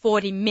another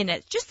 40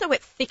 minutes, just so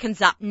it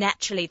thickens up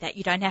naturally, that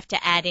you don't have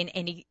to add in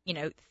any,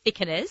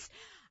 thickeners.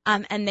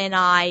 And then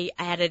I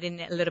added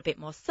in a little bit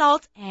more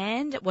salt,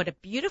 and what a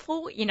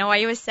beautiful,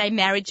 I always say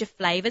marriage of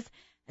flavors,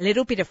 a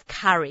little bit of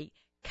curry.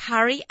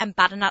 Curry and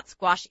butternut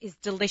squash is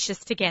delicious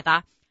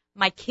together.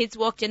 My kids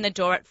walked in the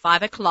door at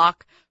 5:00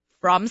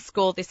 from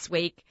school this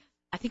week.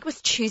 I think it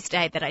was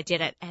Tuesday that I did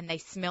it, and they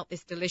smelt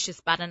this delicious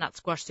butternut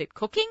squash soup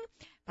cooking.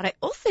 But I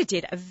also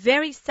did a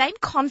very same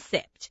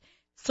concept,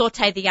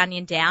 saute the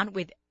onion down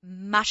with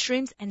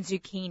mushrooms and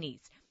zucchinis.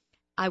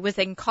 I was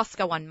in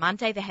Costco on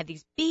Monday. They had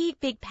these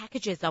big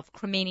packages of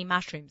cremini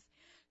mushrooms.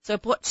 So I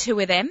bought 2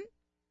 of them.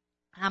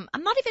 I'm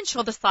not even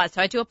sure the size,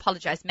 so I do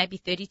apologize, maybe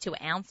 32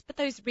 ounce, but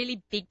those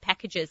really big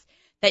packages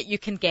that you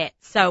can get.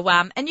 So,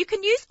 and you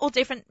can use all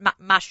different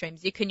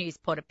mushrooms. You can use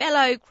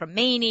portobello,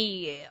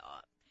 cremini,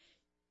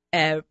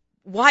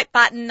 white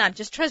button. I'm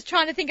just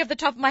trying to think of the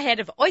top of my head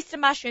of oyster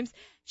mushrooms,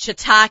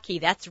 shiitake.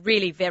 That's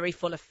really very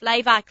full of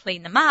flavor.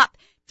 Clean them up,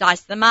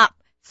 dice them up,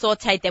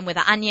 sauteed them with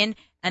an onion,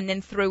 and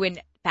then threw in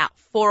about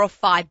 4 or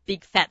 5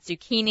 big fat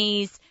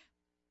zucchinis,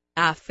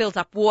 filled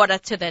up water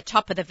to the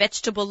top of the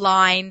vegetable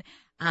line,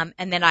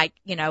 and then I,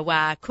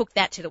 cooked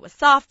that till it was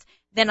soft.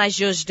 Then I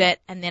zhuzhed it,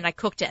 and then I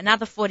cooked it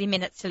another 40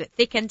 minutes till it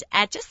thickened.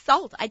 Add just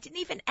salt. I didn't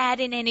even add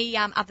in any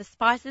other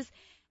spices,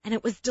 and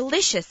it was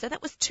delicious. So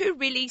that was 2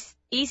 really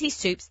easy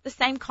soups, the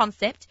same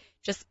concept.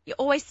 Just you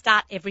always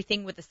start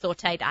everything with a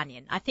sauteed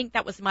onion. I think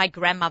that was my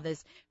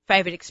grandmother's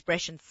favorite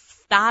expression.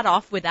 Start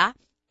off with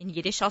in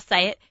Yiddish I'll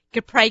say it,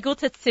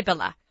 gepregelt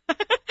tzibala.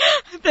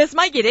 There's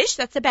my Yiddish.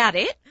 That's about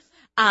it.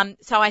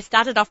 So I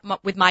started off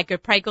with my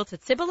gepregelt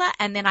tzibala,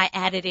 and then I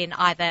added in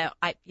either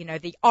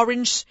the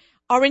orange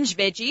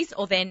veggies,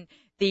 or then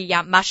the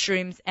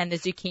mushrooms and the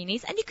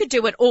zucchinis, and you could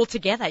do it all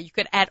together. You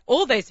could add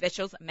all those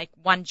vegetables and make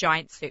one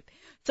giant soup.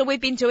 So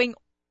we've been doing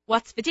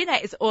What's for Dinner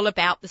is all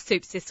about the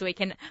soups this week,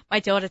 and my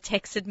daughter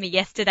texted me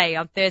yesterday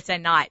on Thursday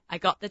night. I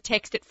got the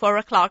text at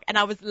 4:00, and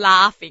I was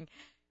laughing.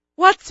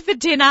 What's for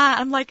dinner?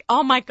 I'm like,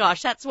 oh my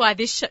gosh, that's why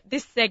this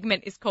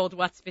segment is called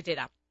What's for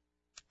Dinner.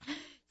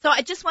 So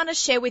I just want to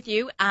share with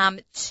you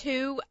one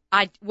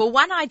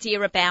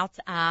idea about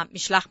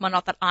Mishloach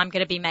Manot that I'm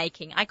going to be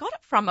making. I got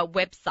it from a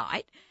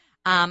website.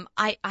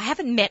 I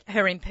haven't met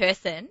her in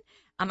person.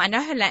 I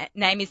know her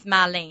name is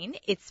Marlene.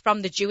 It's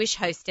from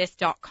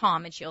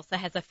thejewishhostess.com, and she also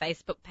has a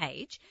Facebook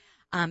page.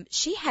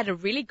 she had a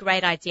really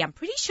great idea. I'm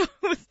pretty sure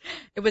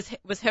it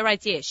was her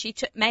idea. She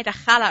made a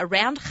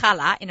round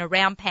challah in a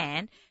round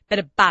pan, but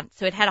a bunt,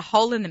 so it had a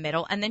hole in the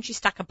middle, and then she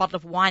stuck a bottle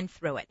of wine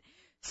through it.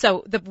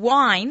 So the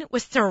wine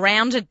was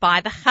surrounded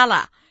by the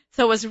challah.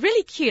 So it was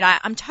really cute.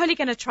 I'm totally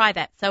going to try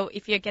that. So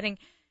if you're getting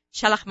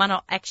shalach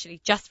manot, actually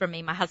just from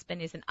me, my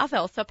husband is an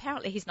avel, so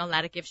apparently he's not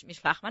allowed to give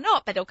mishloach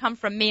manot, but it'll come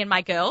from me and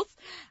my girls.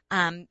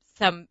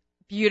 Some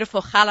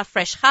beautiful challah,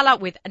 fresh challah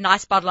with a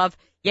nice bottle of,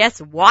 yes,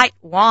 white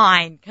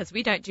wine, because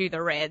we don't do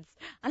the reds,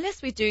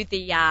 unless we do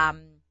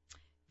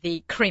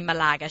the cream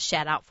malaga.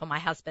 Shout out for my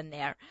husband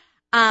there.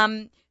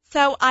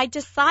 So I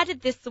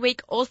decided this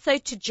week also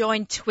to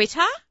join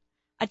Twitter.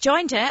 I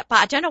joined it, but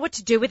I don't know what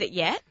to do with it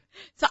yet.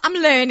 So I'm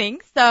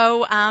learning.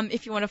 So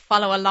if you want to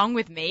follow along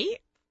with me,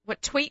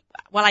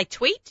 while I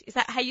tweet, is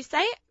that how you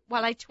say it?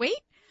 While I tweet?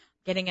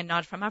 Getting a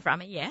nod from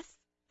Avrami, yes.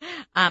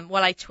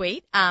 While I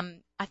tweet,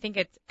 I think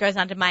it goes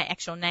under my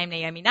actual name,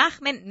 Naomi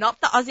Nachman, not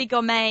the Aussie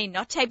Gourmet,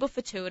 not Table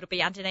for Two. It'll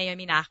be under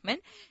Naomi Nachman.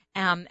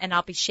 And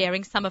I'll be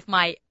sharing some of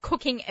my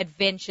cooking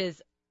adventures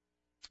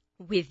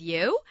with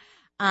you.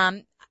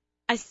 I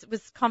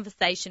was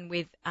conversation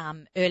with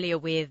earlier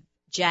with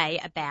Jay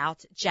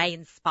about Jay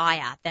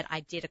Inspire, that I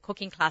did a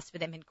cooking class for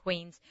them in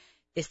Queens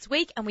this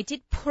week, and we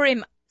did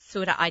Purim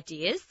Suda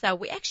ideas. So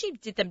we actually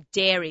did them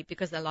dairy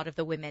because a lot of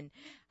the women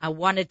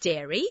wanted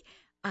dairy.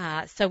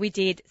 So we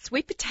did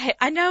sweet potato.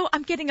 I know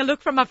I'm getting a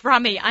look from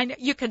Avrami. I know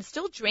you can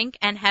still drink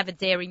and have a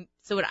dairy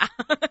Suda.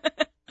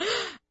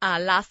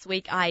 Last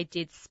week I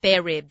did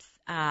spare ribs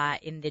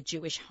in the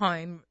Jewish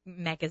Home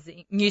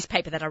magazine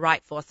newspaper that I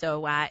write for.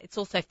 So it's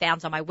also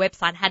found on my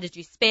website how to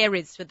do spare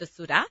ribs for the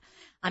Suda.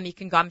 You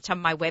can go onto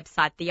my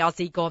website,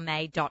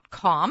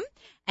 theaussiegourmet.com,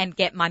 and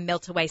get my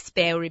melt away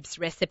spare ribs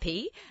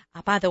recipe.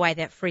 By the way,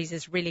 that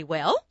freezes really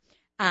well.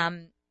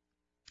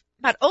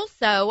 But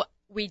also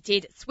we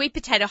did sweet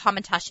potato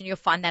hamantash, and you'll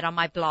find that on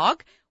my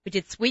blog. We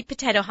did sweet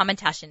potato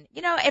hamantash.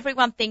 You know,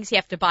 everyone thinks you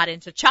have to bite it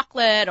into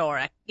chocolate or,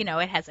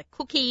 it has a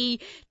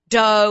cookie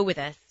dough with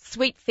a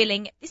sweet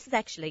filling. This is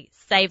actually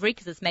savory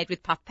because it's made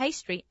with puff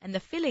pastry, and the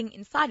filling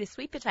inside is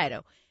sweet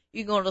potato.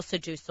 You can also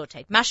do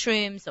sauteed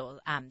mushrooms or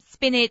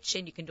spinach,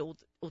 and you can do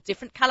all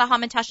different color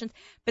hamantashes.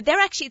 But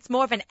it's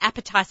more of an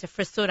appetizer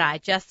for Suda. I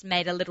just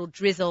made a little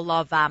drizzle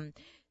of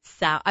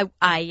so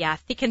I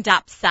thickened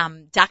up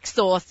some duck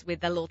sauce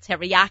with a little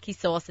teriyaki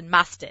sauce and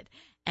mustard.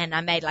 And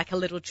I made like a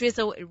little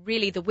drizzle.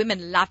 The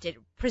women loved it.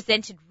 It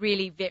presented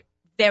really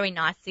very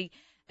nicely.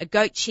 A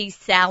goat cheese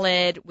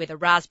salad with a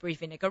raspberry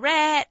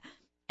vinaigrette.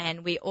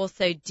 And we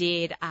also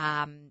did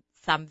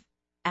some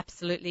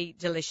absolutely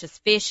delicious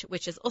fish,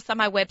 which is also on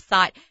my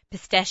website,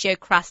 pistachio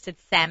crusted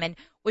salmon,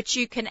 which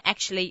you can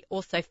actually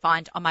also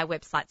find on my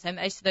website. So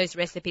most of those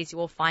recipes you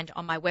will find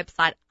on my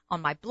website,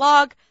 on my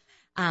blog,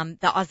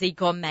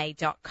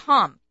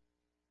 theaussiegourmet.com.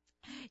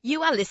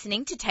 You are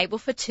listening to Table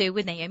for Two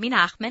with Naomi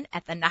Nachman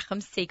at the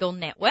Nachum Segal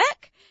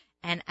Network.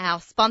 And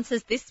our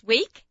sponsors this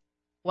week,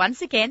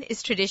 once again,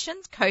 is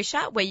Traditions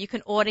Kosher, where you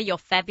can order your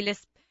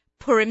fabulous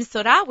Purim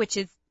Suda, which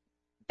is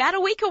about a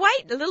week away,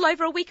 a little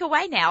over a week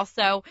away now.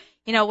 So,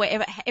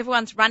 wherever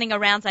everyone's running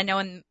around, I know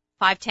in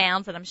 5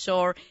 towns, and I'm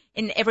sure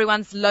in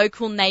everyone's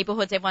local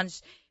neighborhoods,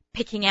 everyone's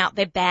picking out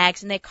their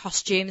bags and their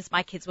costumes.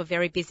 My kids were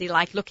very busy,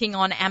 looking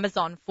on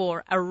Amazon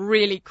for a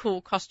really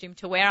cool costume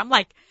to wear. I'm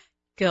like,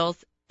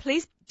 girls,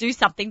 please do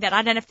something that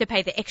I don't have to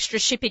pay the extra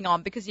shipping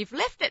on because you've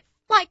left it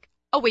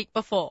a week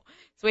before.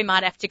 So we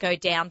might have to go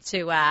down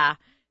to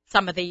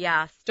some of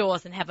the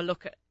stores and have a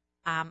look at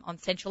on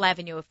Central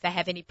Avenue if they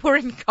have any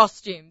Purim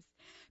costumes.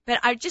 But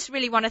I just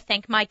really want to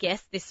thank my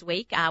guests this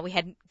week. We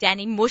had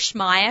Danny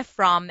Mushmeyer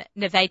from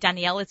Neve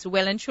Daniel. It's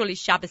well and truly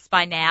Shabbos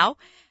by now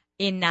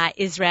in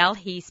Israel.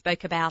 He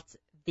spoke about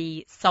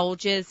the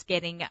soldiers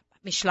getting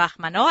mishloach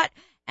manot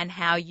and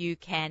how you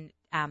can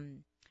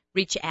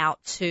reach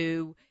out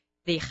to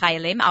the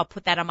chayalim. I'll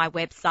put that on my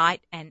website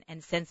and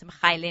send some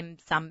chayalim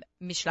some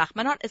mishloach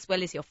manot as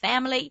well as your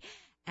family.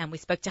 And we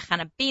spoke to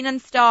Hannah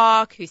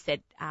Bienenstock, who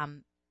said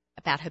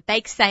about her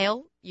bake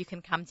sale. You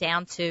can come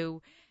down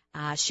to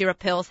Shira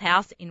Pearl's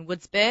house in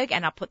Woodsburg,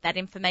 and I'll put that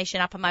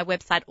information up on my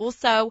website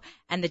also,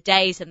 and the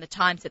days and the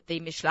times that the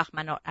mishloach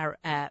manot are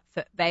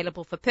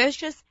available for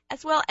purchase,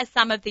 as well as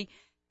some of the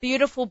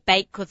beautiful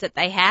baked goods that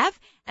they have.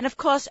 And of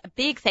course, a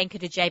big thank you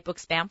to Jay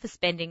Buxbaum for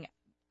spending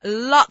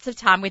lots of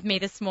time with me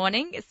this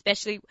morning,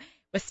 especially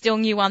we're still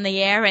new on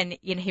the air, and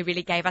he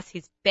really gave us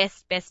his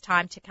best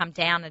time to come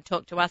down and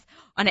talk to us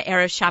on an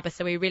Erev Shabbos.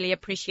 So we really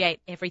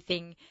appreciate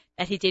everything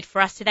that he did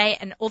for us today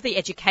and all the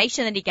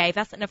education that he gave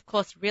us. And of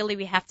course, really,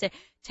 we have to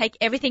take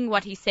everything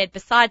what he said,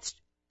 besides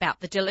about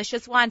the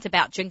delicious wines,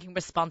 about drinking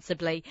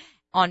responsibly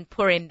on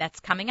Purim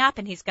that's coming up.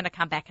 And he's going to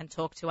come back and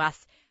talk to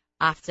us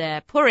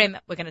after Purim.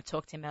 We're going to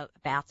talk to him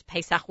about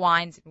Pesach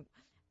wines and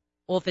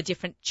all the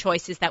different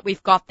choices that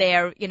we've got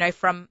there,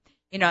 from,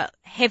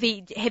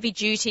 heavy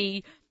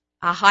duty,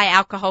 high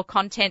alcohol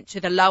content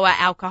to the lower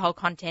alcohol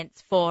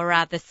contents for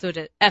the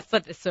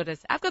Sudas.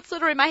 I've got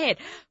Suda in my head,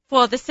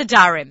 for the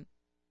Sedarim.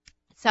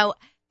 So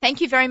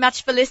Thank you very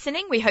much for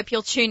listening. We hope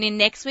you'll tune in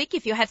next week.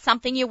 If you have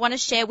something you want to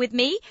share with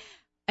me,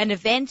 an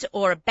event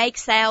or a bake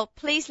sale,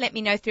 please let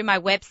me know through my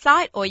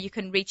website, or you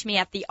can reach me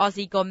at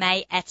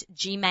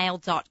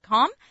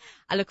theaussiegourmet@gmail.com.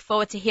 I look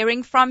forward to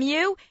hearing from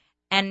you.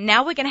 And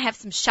now we're going to have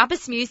some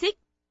Shabbos music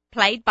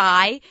played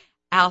by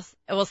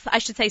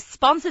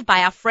sponsored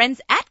by our friends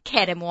at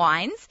Kedem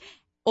Wines,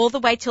 all the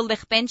way till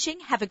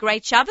Lichbenching. Have a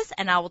great Shabbos,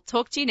 and I will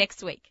talk to you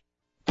next week.